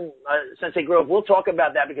 So listen, Sensei Grove, we'll talk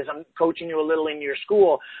about that because I'm coaching you a little in your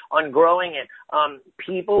school on growing it.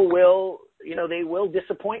 People will, they will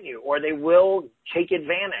disappoint you or they will take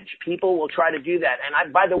advantage. People will try to do that.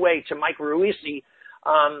 And by the way, to Mike Ruisi,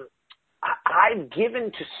 I've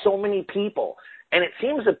given to so many people, and it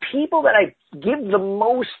seems the people that I give the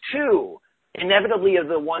most to inevitably are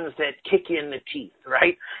the ones that kick you in the teeth,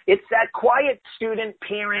 right? It's that quiet student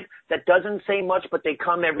parent that doesn't say much, but they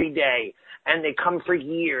come every day and they come for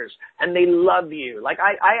years and they love you. Like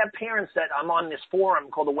I have parents that I'm on this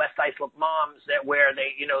forum called the West Islip Moms where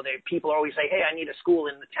people always say, hey, I need a school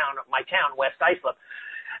in my town, West Islip.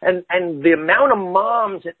 And the amount of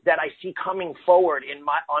moms that I see coming forward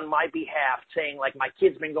on my behalf saying, like, my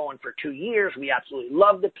kid's been going for 2 years. We absolutely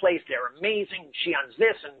love the place. They're amazing. She owns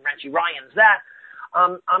this and Renchi Ryan's that.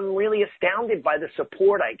 I'm really astounded by the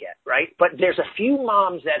support I get, right? But there's a few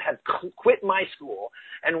moms that have quit my school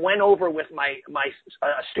and went over with my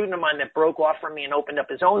student of mine that broke off from me and opened up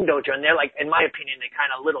his own dojo. And they're like, in my opinion, they're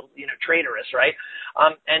kind of little, traitorous, right?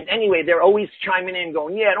 And anyway, they're always chiming in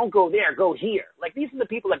going, yeah, don't go there, go here. Like, these are the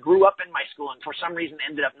people that grew up in my school and for some reason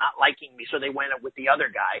ended up not liking me, so they went up with the other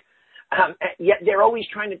guy. Yet they're always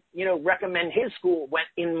trying to, recommend his school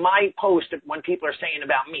in my post when people are saying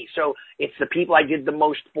about me. So it's the people I did the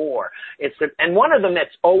most for. And one of them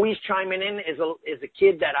that's always chiming in is a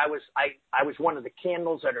kid that I was one of the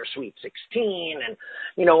candles at her Sweet 16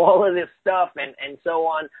 and, all of this stuff and so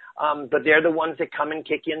on. But they're the ones that come and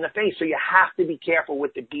kick you in the face. So you have to be careful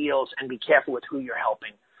with the deals and be careful with who you're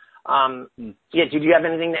helping. Yeah. Did you have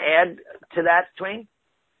anything to add to that, Duane?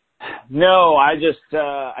 No, I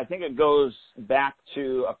think it goes back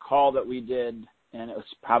to a call that we did, and it was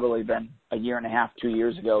probably been a year and a half, 2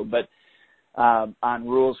 years ago, but on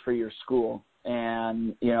rules for your school.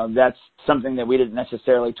 And, that's something that we didn't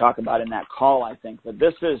necessarily talk about in that call, I think. But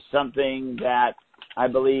this is something that I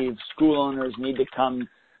believe school owners need to come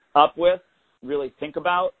up with, really think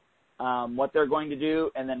about what they're going to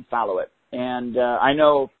do, and then follow it. And I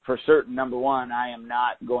know for certain, number one, I am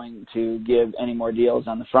not going to give any more deals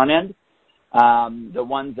on the front end. The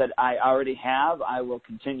ones that I already have, I will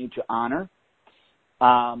continue to honor,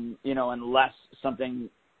 unless something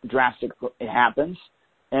drastic happens.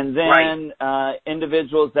 And then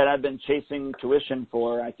individuals that I've been chasing tuition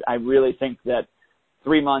for, I really think that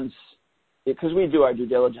 3 months, because we do our due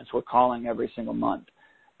diligence, we're calling every single month.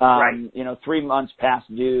 3 months past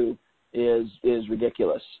due is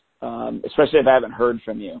ridiculous. Especially if I haven't heard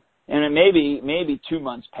from you. And it maybe 2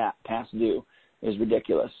 months past due is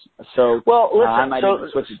ridiculous. So listen, I might even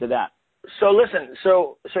switch it to that. So listen,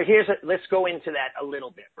 let's go into that a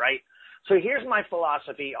little bit, right? So here's my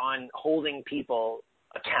philosophy on holding people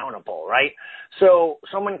accountable, right? So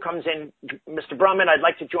someone comes in, Mr. Brummett, I'd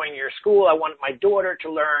like to join your school. I want my daughter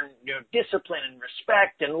to learn, discipline and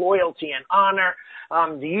respect and loyalty and honor.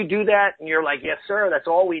 Do you do that? And you're like, yes, sir. That's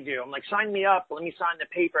all we do. I'm like, sign me up. Let me sign the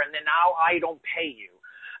paper. And then now I don't pay you.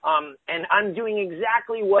 And I'm doing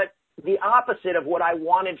exactly the opposite of what I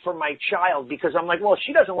wanted for my child, because I'm like, well,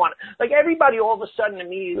 she doesn't want, like, everybody all of a sudden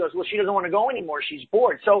immediately goes, well, she doesn't want to go anymore. She's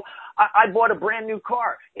bored. So I bought a brand new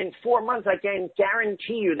car. In 4 months, I can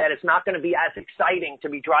guarantee you that it's not going to be as exciting to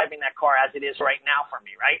be driving that car as it is right now for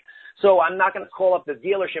me, right? So I'm not going to call up the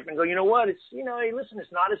dealership and go, you know what, it's, hey, listen, it's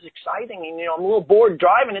not as exciting. And, I'm a little bored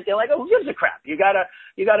driving it. They're like, oh, who gives a crap? You got a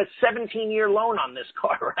 17-year loan on this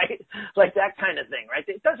car, right? Like that kind of thing, right?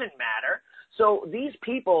 It doesn't matter. So these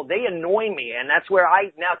people, they annoy me, and that's where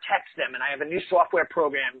I now text them, and I have a new software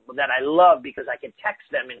program that I love because I can text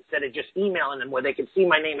them instead of just emailing them where they can see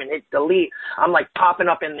my name and hit delete. I'm like popping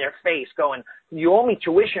up in their face going, you owe me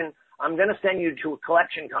tuition, I'm going to send you to a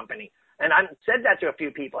collection company. And I've said that to a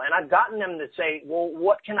few people, and I've gotten them to say, well,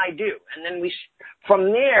 what can I do? And then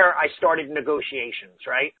from there, I started negotiations,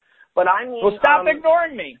 right? But I mean, well, stop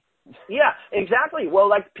ignoring me. Yeah, exactly.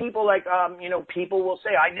 Well, people will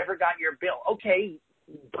say, I never got your bill. Okay,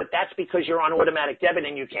 but that's because you're on automatic debit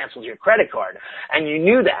and you canceled your credit card and you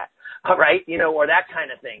knew that, right? Or that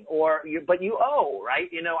kind of thing. But you owe, right?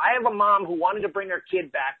 I have a mom who wanted to bring her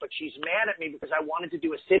kid back, but she's mad at me because I wanted to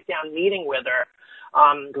do a sit-down meeting with her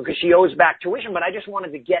because she owes back tuition, but I just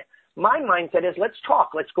wanted to get my mindset is, let's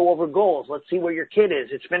talk. Let's go over goals. Let's see where your kid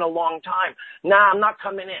is. It's been a long time. Nah, I'm not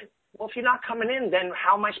coming in. Well, if you're not coming in, then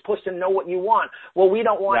how am I supposed to know what you want? Well, we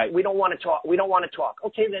don't want to talk. We don't want to talk.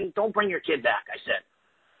 Okay, then don't bring your kid back, I said.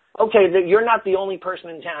 Okay, you're not the only person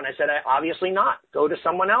in town. I said, obviously not. Go to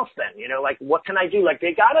someone else then. What can I do?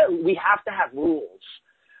 We have to have rules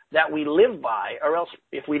that we live by, or else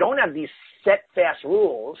if we don't have these set fast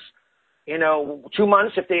rules, 2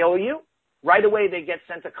 months if they owe you, right away they get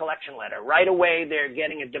sent a collection letter. Right away they're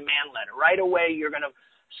getting a demand letter. Right away you're going to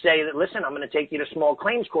say that, listen, I'm going to take you to small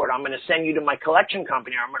claims court. I'm going to send you to my collection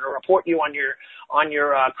company. I'm going to report you on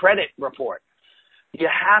your credit report. You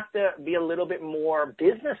have to be a little bit more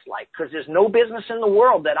business-like, because there's no business in the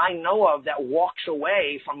world that I know of that walks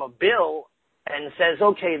away from a bill and says,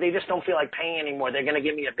 okay, they just don't feel like paying anymore. They're going to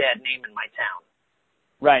give me a bad name in my town.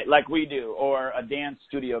 Right, like we do, or a dance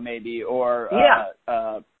studio maybe, or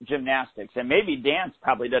gymnastics. And maybe dance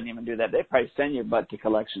probably doesn't even do that. They probably send your butt to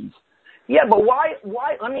collections. Yeah, but why,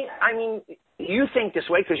 you think this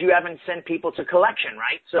way because you haven't sent people to collection,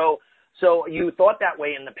 right? So you thought that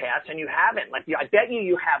way in the past, and you haven't. I bet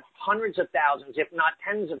you have hundreds of thousands, if not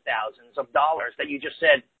tens of thousands of dollars that you just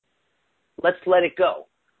said, let's let it go,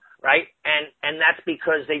 right? And that's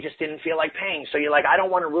because they just didn't feel like paying. So you're like, I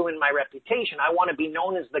don't want to ruin my reputation. I want to be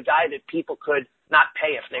known as the guy that people could not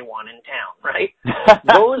pay if they want in town, right?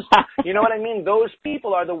 Those, you know what I mean? Those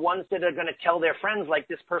people are the ones that are going to tell their friends, like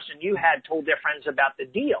this person you had told their friends about the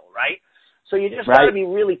deal, right? So you just got to be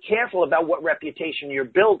really careful about what reputation you're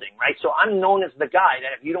building, right? So I'm known as the guy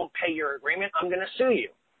that if you don't pay your agreement, I'm going to sue you.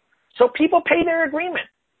 So people pay their agreement.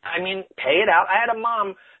 I mean, pay it out. I had a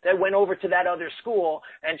mom that went over to that other school,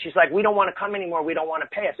 and she's like, we don't want to come anymore. We don't want to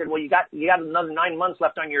pay. I said, well, you got another 9 months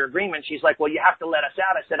left on your agreement. She's like, well, you have to let us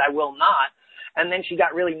out. I said, I will not. And then she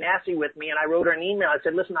got really nasty with me, and I wrote her an email. I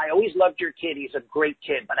said, listen, I always loved your kid. He's a great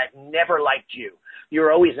kid, but I've never liked you.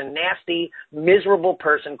 You're always a nasty, miserable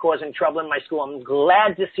person causing trouble in my school. I'm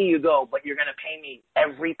glad to see you go, but you're going to pay me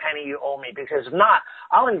every penny you owe me, because if not,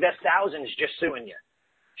 I'll invest thousands just suing you.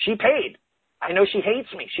 She paid. I know she hates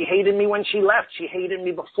me. She hated me when she left. She hated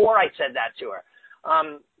me before I said that to her.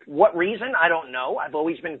 What reason? I don't know. I've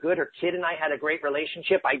always been good. Her kid and I had a great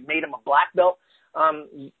relationship. I made him a black belt.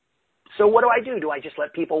 So what do? Do I just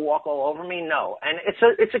let people walk all over me? No. And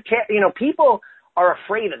people are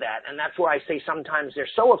afraid of that. And that's where I say sometimes they're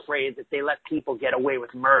so afraid that they let people get away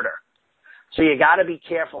with murder. So you got to be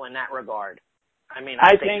careful in that regard. I mean,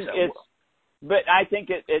 I think so. But I think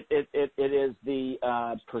it is the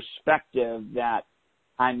perspective that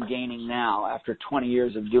I'm gaining now after 20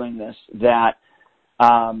 years of doing this, that,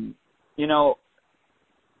 I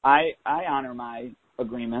honor my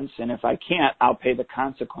agreements, and if I can't, I'll pay the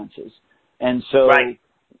consequences. And so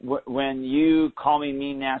when you call me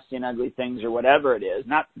mean, nasty, and ugly things or whatever it is,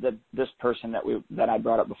 not that this person that I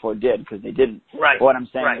brought up before did, because they didn't. Right. But what I'm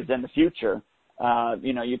saying is in the future,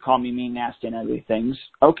 you call me mean, nasty, and ugly things.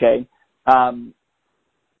 Okay.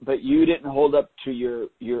 But you didn't hold up to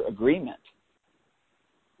your agreement.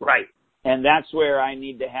 Right. And that's where I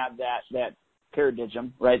need to have that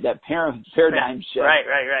paradigm, right? That paradigm shift.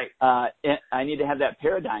 Right. I need to have that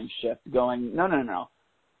paradigm shift going, no.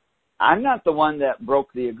 I'm not the one that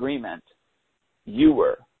broke the agreement. You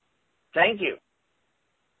were. Thank you.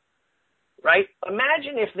 Right?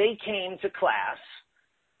 Imagine if they came to class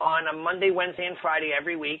on a Monday, Wednesday, and Friday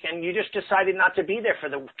every week, and you just decided not to be there for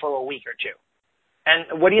a week or two.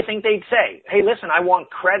 And what do you think they'd say? Hey, listen, I want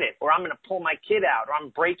credit, or I'm going to pull my kid out, or I'm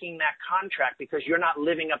breaking that contract because you're not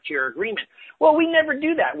living up to your agreement. Well, we never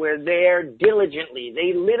do that. We're there diligently.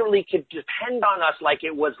 They literally could depend on us like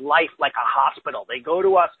it was life, like a hospital. They go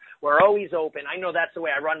to us. We're always open. I know that's the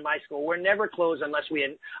way I run my school. We're never closed unless we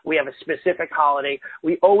have a specific holiday.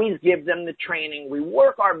 We always give them the training. We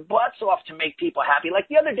work our butts off to make people happy. Like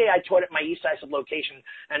the other day, I taught at my East Side location,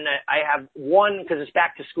 and I have one, because it's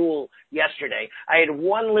back to school yesterday, I had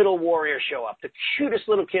one little warrior show up, the cutest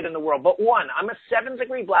little kid in the world, but one. I'm a 7th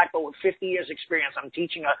degree black belt with 50 years experience. I'm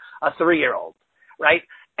teaching a 3-year-old, right?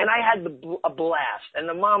 And I had a blast, and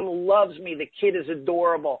the mom loves me. The kid is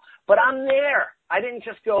adorable, but I'm there. I didn't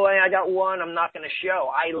just go, hey, I got one, I'm not going to show.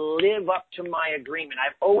 I live up to my agreement.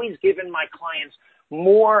 I've always given my clients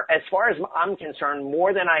more, as far as I'm concerned,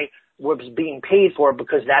 more than I was being paid for,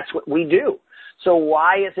 because that's what we do. So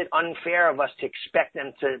why is it unfair of us to expect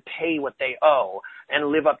them to pay what they owe and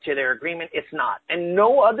live up to their agreement? It's not. And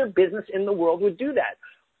no other business in the world would do that.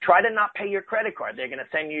 Try to not pay your credit card. They're going to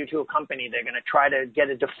send you to a company. They're going to try to get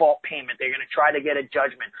a default payment. They're going to try to get a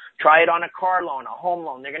judgment. Try it on a car loan, a home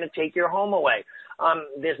loan. They're going to take your home away.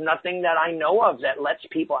 There's nothing that I know of that lets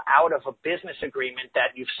people out of a business agreement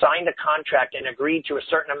that you've signed a contract and agreed to a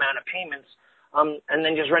certain amount of payments, and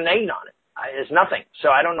then just renege on it. There's nothing. So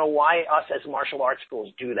I don't know why us as martial arts schools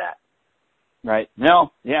do that. Right.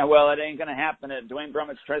 No. Yeah, well, it ain't going to happen at Duane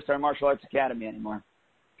Brummett TriStar Martial Arts Academy anymore.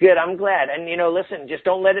 Good. I'm glad. And, listen, just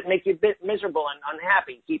don't let it make you a bit miserable and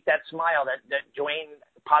unhappy. Keep that smile, that Duane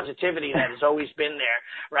positivity that has always been there,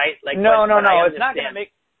 right? Like, no. It's not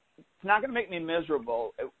going to make me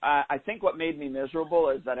miserable. I think what made me miserable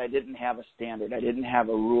is that I didn't have a standard. I didn't have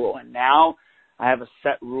a rule. And now I have a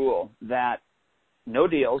set rule that no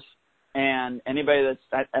deals. And anybody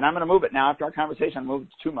and I'm going to move it now after our conversation. I'm moving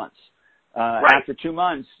to 2 months. After 2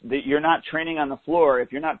 months, you're not training on the floor.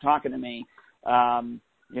 If you're not talking to me,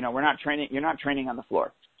 we're not training. You're not training on the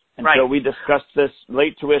floor. And so we discussed this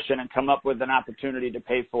late tuition and come up with an opportunity to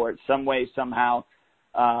pay for it some way, somehow,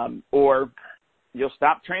 or you'll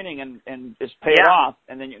stop training and just pay it off,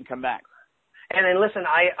 and then you can come back. And then listen,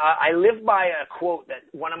 I live by a quote that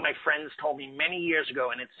one of my friends told me many years ago,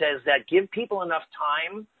 and it says that give people enough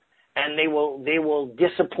time, and they will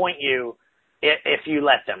disappoint you if you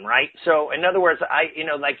let them, right? So in other words,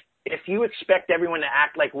 if you expect everyone to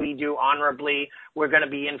act like we do honorably, we're going to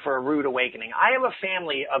be in for a rude awakening. I have a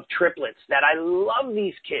family of triplets that I love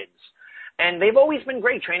these kids, and they've always been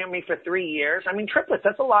great, training me for 3 years. I mean, triplets,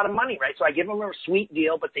 that's a lot of money, right? So I give them a sweet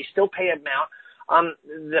deal, but they still pay an amount.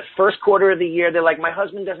 The first quarter of the year, they're like, my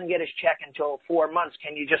husband doesn't get his check until 4 months.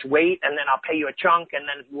 Can you just wait, and then I'll pay you a chunk, and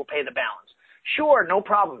then we'll pay the balance? Sure, no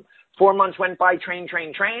problem. 4 months went by, train.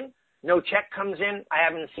 No check comes in. I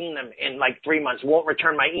haven't seen them in like 3 months. Won't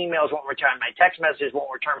return my emails, won't return my text messages,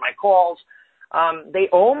 won't return my calls. They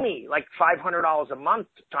owe me like $500 a month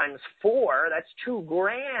times 4. That's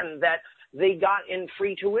 $2,000 that they got in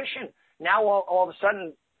free tuition. Now all of a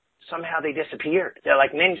sudden, somehow they disappeared. They're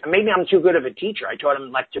like ninja. Maybe I'm too good of a teacher. I taught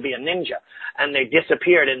them like to be a ninja, and they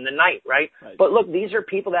disappeared in the night, right? But look, these are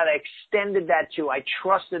people that I extended that to. I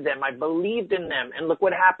trusted them. I believed in them, and look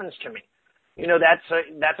what happens to me. You know, that's a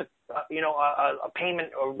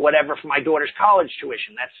payment or whatever for my daughter's college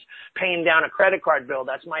tuition. That's paying down a credit card bill.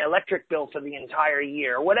 That's my electric bill for the entire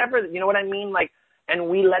year, or whatever. You know what I mean? Like, and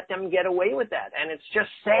we let them get away with that, and it's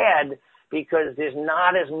just sad. Because there's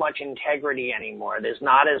not as much integrity anymore. There's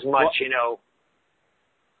not as much,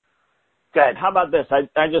 Go ahead. How about this?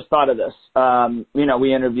 I just thought of this.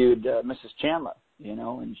 We interviewed Mrs. Chandler,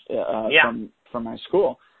 from my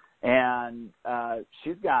school. And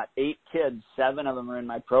she's got 8 kids. 7 of them are in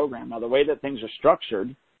my program. Now, the way that things are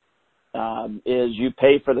structured is you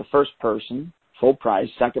pay for the first person, full price.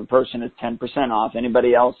 Second person is 10% off.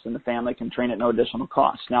 Anybody else in the family can train at no additional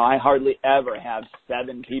cost. Now, I hardly ever have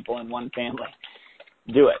 7 people in one family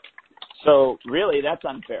do it. So, really, that's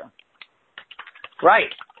unfair.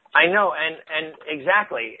 Right. I know, and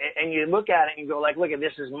exactly. And you look at it and you go like, look,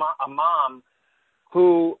 this is a mom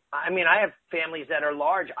who, I have families that are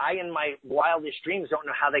large. I, in my wildest dreams, don't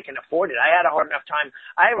know how they can afford it. I had a hard enough time.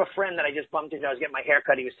 I have a friend that I just bumped into. I was getting my hair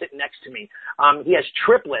cut. He was sitting next to me. He has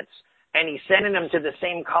triplets. And he's sending them to the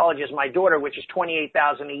same college as my daughter, which is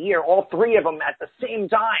 $28,000 a year, all 3 of them at the same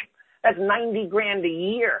time. That's $90,000 a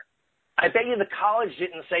year. I bet you the college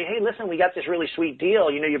didn't say, hey, listen, we got this really sweet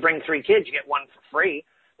deal. You bring 3 kids, you get 1 for free.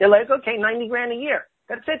 They're like, okay, $90,000 a year.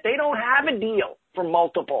 That's it. They don't have a deal for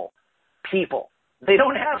multiple people. They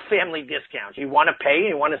don't have family discounts. You want to pay,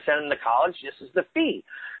 you want to send him to college, this is the fee.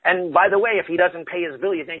 And by the way, if he doesn't pay his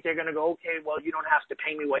bill, you think they're going to go, okay, well, you don't have to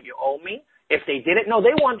pay me what you owe me. If they did it, no,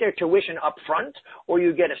 they want their tuition up front, or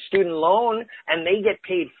you get a student loan and they get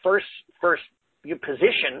paid first your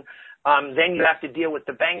position. Then you have to deal with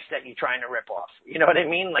the banks that you're trying to rip off. You know what I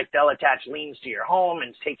mean? Like they'll attach liens to your home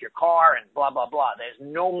and take your car and blah, blah, blah.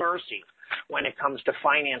 There's no mercy when it comes to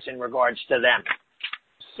finance in regards to them.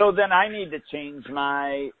 So then I need to change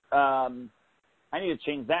I need to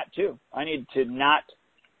change that too. I need to not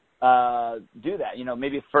do that.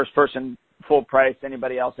 Maybe first person full price,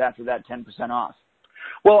 anybody else after that 10% off.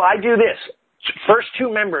 Well, I do this. First 2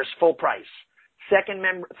 members full price.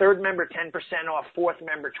 Third member 10% off. Fourth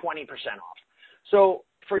member 20% off. So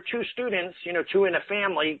for 2 students, 2 in a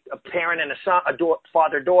family, a parent and a son,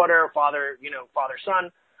 father-daughter,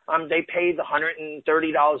 father-son, they pay the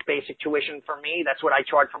 $130 basic tuition for me. That's what I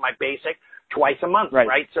charge for my basic twice a month,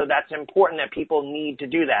 right? So that's important that people need to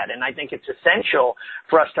do that. And I think it's essential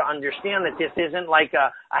for us to understand that this isn't like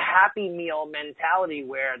a Happy Meal mentality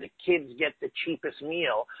where the kids get the cheapest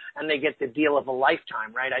meal and they get the deal of a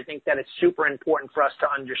lifetime, right? I think that it's super important for us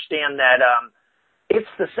to understand that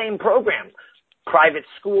it's the same program. Private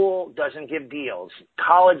school doesn't give deals.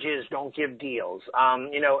 Colleges don't give deals.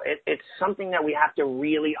 It's something that we have to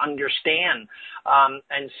really understand.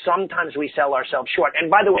 And sometimes we sell ourselves short. And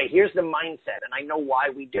by the way, here's the mindset, and I know why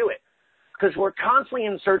we do it. Because we're constantly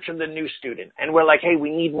in search of the new student. And we're like, hey, we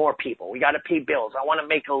need more people. We got to pay bills. I want to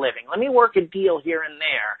make a living. Let me work a deal here and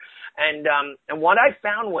there. And what I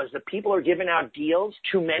found was that people are giving out deals,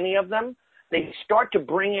 too many of them. They start to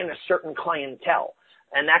bring in a certain clientele.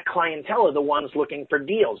 And that clientele are the ones looking for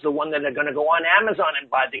deals, the ones that are going to go on Amazon and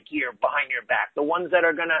buy the gear behind your back, the ones that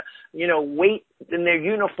are going to, wait in their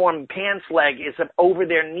uniform pants leg is over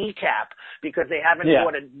their kneecap because they haven't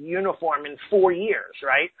bought a uniform in 4 years,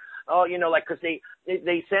 right? Oh, because they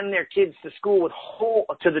send their kids to school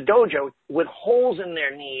to the dojo with holes in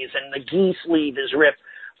their knees and the gi sleeve is ripped.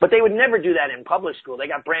 But they would never do that in public school. They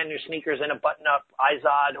got brand new sneakers and a button-up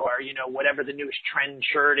Izod or, whatever the newest trend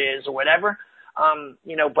shirt is or whatever.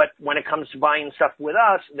 But when it comes to buying stuff with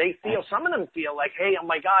us, some of them feel like, hey, oh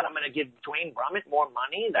my God, I'm going to give Duane Brummett more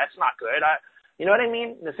money. That's not good. You know what I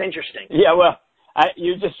mean? That's interesting. Yeah, well,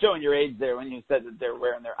 you're just showing your age there when you said that they're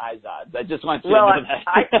wearing their Izods. I just want you to know that.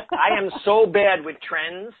 I am so bad with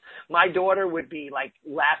trends. My daughter would be like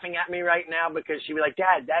laughing at me right now because she'd be like,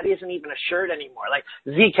 Dad, that isn't even a shirt anymore. Like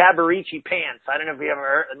Z Cabarici pants. I don't know if you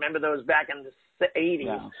ever remember those back in the 80s.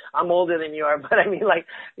 No. I'm older than you are, but I mean,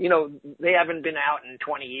 they haven't been out in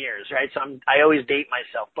 20 years, right? So I always date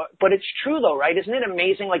myself. But it's true though, right? Isn't it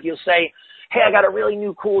amazing? Like you'll say, hey, I got a really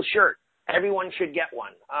new cool shirt. everyone should get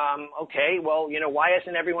one. Okay, well, why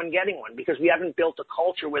isn't everyone getting one? Because we haven't built a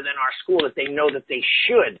culture within our school that they know that they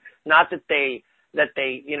should, not that they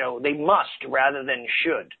they must rather than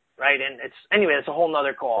should, right? And it's a whole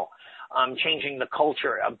nother call. Changing the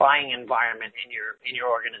culture, a buying environment in your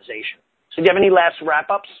organization. So do you have any last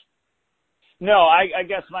wrap-ups? No, I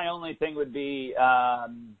guess my only thing would be,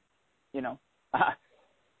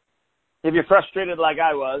 if you're frustrated like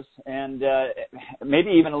I was, and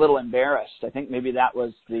maybe even a little embarrassed. I think maybe that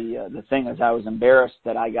was the thing, is I was embarrassed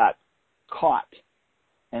that I got caught,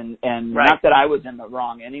 and right. Not that I was in the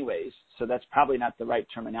wrong anyways. So that's probably not the right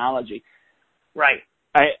terminology. Right.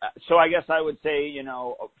 So I guess I would say,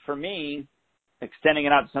 for me, extending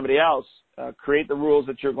it out to somebody else, create the rules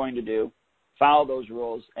that you're going to do, follow those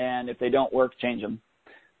rules, and if they don't work, change them.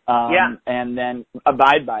 And then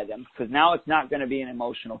abide by them, because now it's not going to be an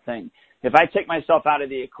emotional thing. If I take myself out of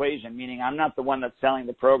the equation, meaning I'm not the one that's selling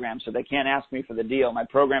the program, so they can't ask me for the deal. My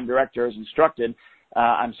program director is instructed,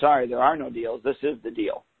 I'm sorry, there are no deals. This is the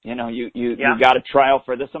deal. You got a trial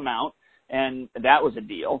for this amount, and that was a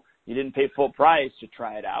deal. You didn't pay full price to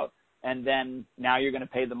try it out. And then now you're going to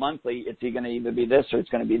pay the monthly. It's going to either be this or it's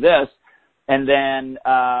going to be this. And then,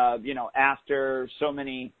 after so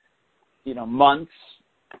many, months,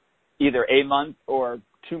 either a month or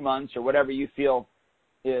 2 months or whatever you feel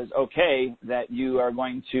is okay, that you are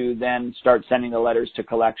going to then start sending the letters to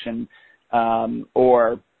collection,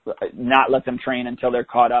 or not let them train until they're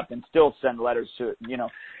caught up and still send letters to,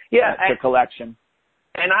 to collection.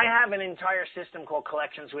 And I have an entire system called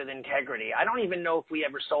Collections with Integrity. I don't even know if we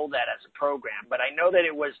ever sold that as a program, but I know that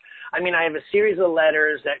it was, I have a series of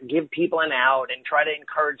letters that give people an out and try to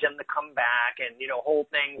encourage them to come back, and, whole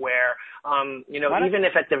thing where, even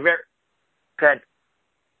if at the very, good.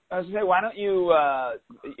 I was going to say, why don't you,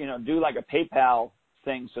 do like a PayPal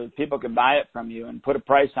thing so people can buy it from you and put a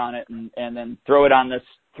price on it and then throw it on this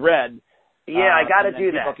thread. Yeah, I got to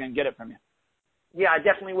do that. People can get it from you. Yeah, I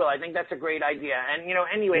definitely will. I think that's a great idea. And,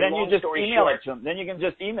 anyway, then long you just story email short. it to them. Then you can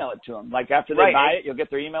just email it to them. Like after they buy it, you'll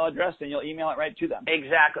get their email address and you'll email it right to them.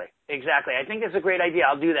 Exactly. I think it's a great idea.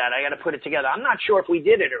 I'll do that. I got to put it together. I'm not sure if we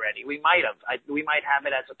did it already. We might have. We might have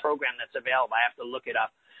it as a program that's available. I have to look it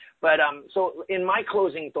up. But so in my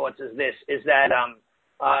closing thoughts is that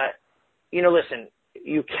listen,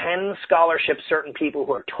 you can scholarship certain people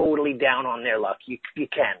who are totally down on their luck. You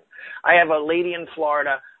can. I have a lady in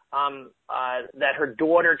Florida that her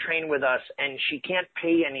daughter trained with us, and she can't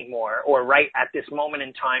pay anymore or right at this moment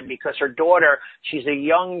in time because her daughter, she's a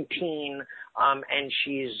young teen, and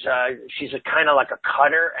she's a kind of like a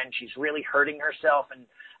cutter, and she's really hurting herself and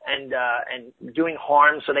doing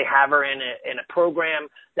harm. So they have her in a program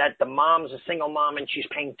that the mom's a single mom, and she's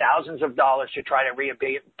paying thousands of dollars to try to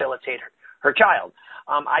rehabilitate her child.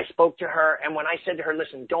 I spoke to her, and when I said to her,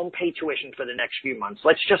 listen, don't pay tuition for the next few months.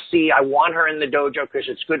 Let's just see. I want her in the dojo because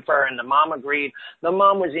it's good for her. And the mom agreed. The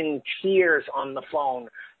mom was in tears on the phone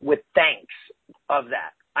with thanks of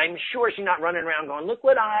that. I'm sure she's not running around going, look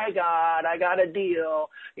what I got a deal,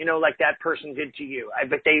 like that person did to you.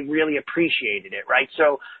 But they really appreciated it, right?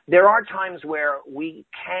 So there are times where we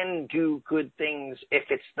can do good things if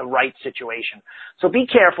it's the right situation. So be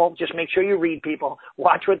careful. Just make sure you read people,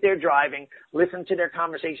 watch what they're driving, listen to their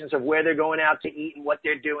conversations of where they're going out to eat and what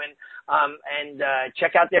they're doing, and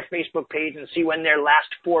check out their Facebook page and see when their last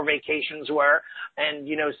 4 vacations were, and,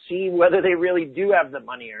 see whether they really do have the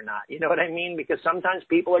money or not. You know what I mean? Because sometimes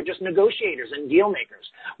people are just negotiators and deal makers.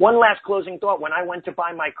 One last closing thought. When I went to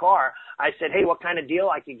buy my car, I said, hey, what kind of deal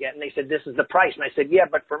I could get? And they said, this is the price. And I said, yeah,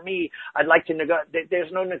 but for me, I'd like to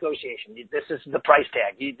there's no negotiation. This is the price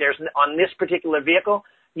tag. On this particular vehicle,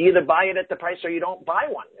 you either buy it at the price or you don't buy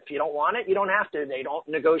one. If you don't want it, you don't have to. They don't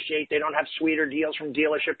negotiate. They don't have sweeter deals from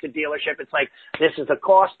dealership to dealership. It's like, this is the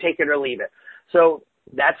cost, take it or leave it. So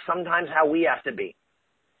that's sometimes how we have to be.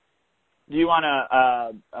 Do you want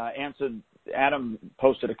to answer? Adam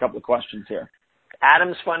posted a couple of questions here.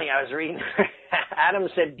 Adam's funny. I was reading. Adam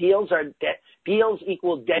said deals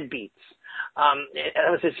equal deadbeats. That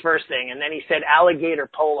was his first thing. And then he said alligator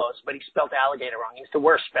polos, but he spelled alligator wrong. He's the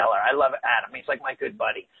worst speller. I love Adam. He's like my good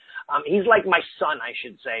buddy. He's like my son, I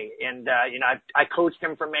should say. And, I coached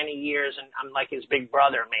him for many years, and I'm like his big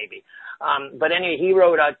brother, maybe. But anyway, he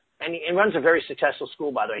wrote and he runs a very successful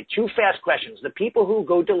school, by the way. 2 fast questions. The people who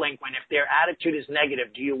go delinquent, if their attitude is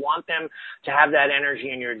negative, do you want them to have that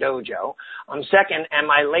energy in your dojo? Second,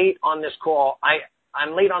 am I late on this call?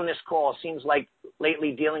 I'm late on this call. Seems like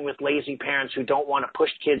lately dealing with lazy parents who don't want to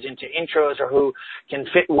push kids into intros or who can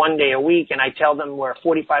fit 1 day a week. And I tell them we're a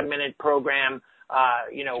 45-minute program,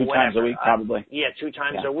 2 times a week, probably. 2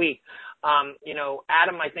 times a week.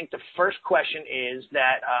 Adam, I think the first question is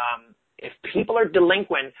that, If people are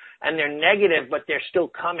delinquent and they're negative, but they're still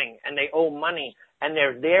coming and they owe money and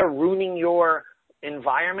they're there ruining your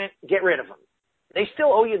environment, get rid of them. They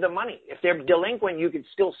still owe you the money. If they're delinquent, you can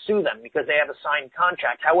still sue them because they have a signed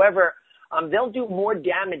contract. However, they'll do more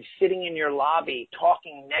damage sitting in your lobby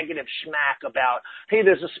talking negative schmack about, hey,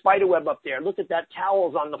 there's a spider web up there. Look at that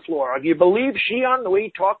towel's on the floor. Do you believe Shion, the way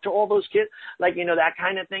he talked to all those kids? Like, that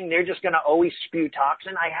kind of thing. They're just going to always spew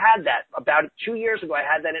toxin. I had that about 2 years ago. I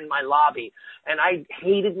had that in my lobby, and I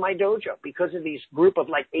hated my dojo because of these group of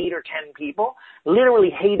like 8 or 10 people. Literally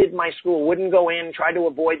hated my school, wouldn't go in, tried to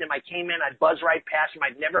avoid them. I came in, I'd buzz right past them.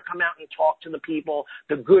 I'd never come out and talk to the people,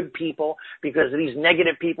 the good people, because these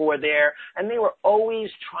negative people were there. And they were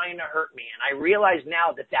always trying to hurt me. And I realize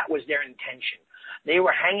now that that was their intention. They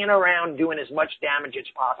were hanging around doing as much damage as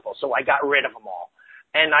possible. So I got rid of them all.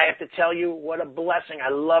 And I have to tell you, what a blessing.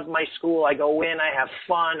 I love my school. I go in, I have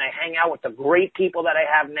fun. I hang out with the great people that I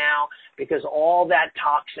have now because all that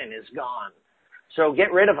toxin is gone. So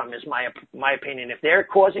get rid of them is my opinion. If they're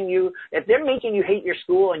causing you, if they're making you hate your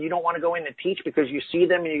school and you don't want to go in to teach because you see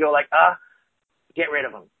them and you go like, get rid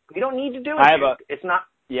of them. You don't need to do it. It's not.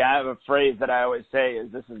 Yeah, I have a phrase that I always say is,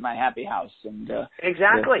 "This is my happy house." And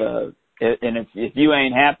exactly. If you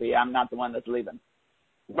ain't happy, I'm not the one that's leaving.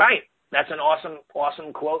 Right. That's an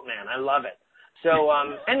awesome quote, man. I love it. So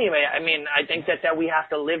anyway, I mean, I think that we have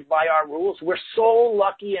to live by our rules. We're so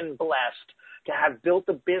lucky and blessed to have built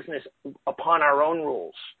a business upon our own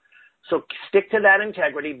rules. So stick to that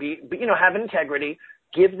integrity. Have integrity.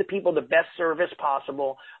 Give the people the best service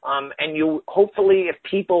possible, and you hopefully, if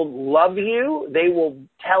people love you, they will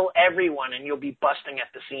tell everyone, and you'll be busting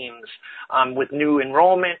at the seams with new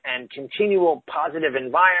enrollment and continual positive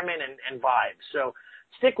environment and vibes. So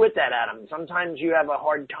stick with that, Adam. Sometimes you have a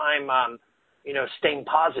hard time, staying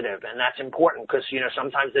positive, and that's important because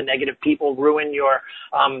sometimes the negative people ruin your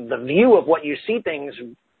the view of what you see things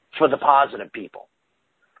for the positive people.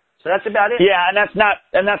 So that's about it. Yeah, and that's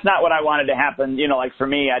not what I wanted to happen. Like for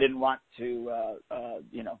me, I didn't want to, I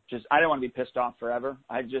didn't want to be pissed off forever.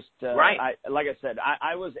 I just, right. Like I said,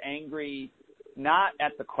 I was angry not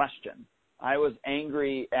at the question. I was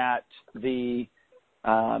angry at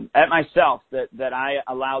at myself that I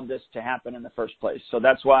allowed this to happen in the first place. So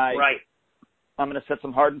that's why right. I'm going to set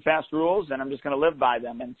some hard and fast rules, and I'm just going to live by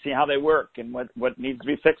them and see how they work. And what needs to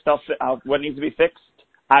be fixed, what needs to be fixed,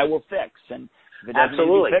 I will fix. And if it doesn't need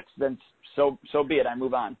to be fixed, then so be it. I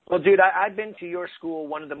move on. Well, dude, I've been to your school,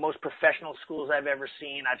 one of the most professional schools I've ever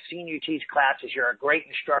seen. I've seen you teach classes. You're a great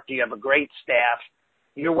instructor. You have a great staff.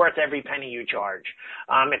 You're worth every penny you charge.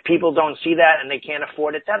 If people don't see that and they can't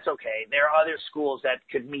afford it, that's okay. There are other schools that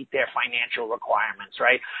could meet their financial requirements,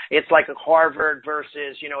 right? It's like a Harvard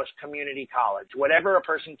versus, a community college. Whatever a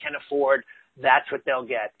person can afford, that's what they'll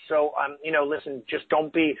get. So, listen, just to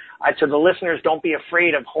the listeners, don't be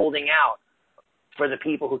afraid of holding out for the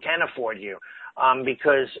people who can afford you,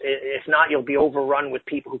 because if not, you'll be overrun with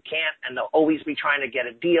people who can't, and they'll always be trying to get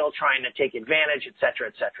a deal, trying to take advantage, et cetera,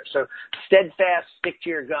 et cetera. So steadfast, stick to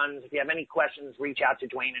your guns. If you have any questions, reach out to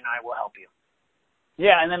Duane and I will help you.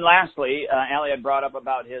 Yeah, and then lastly, Allie had brought up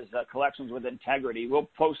about his collections with integrity. We'll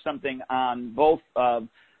post something on both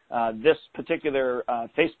this particular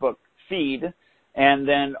Facebook feed and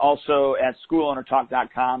then also at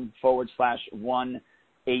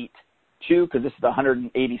schoolownertalk.com/182, because this is the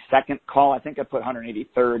 182nd call. I think I put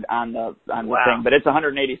 183rd on the thing, but it's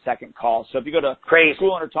 182nd call. So if you go to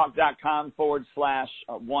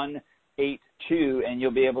schoolownertalk.com/182, and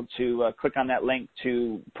you'll be able to click on that link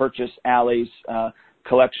to purchase Allie's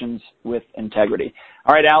collections with integrity.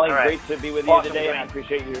 All right, Allie, great to be with you today, and I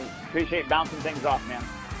appreciate bouncing things off, man.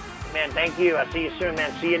 Man, thank you. I'll see you soon,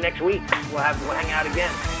 man. See you next week. We'll hang out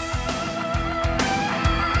again.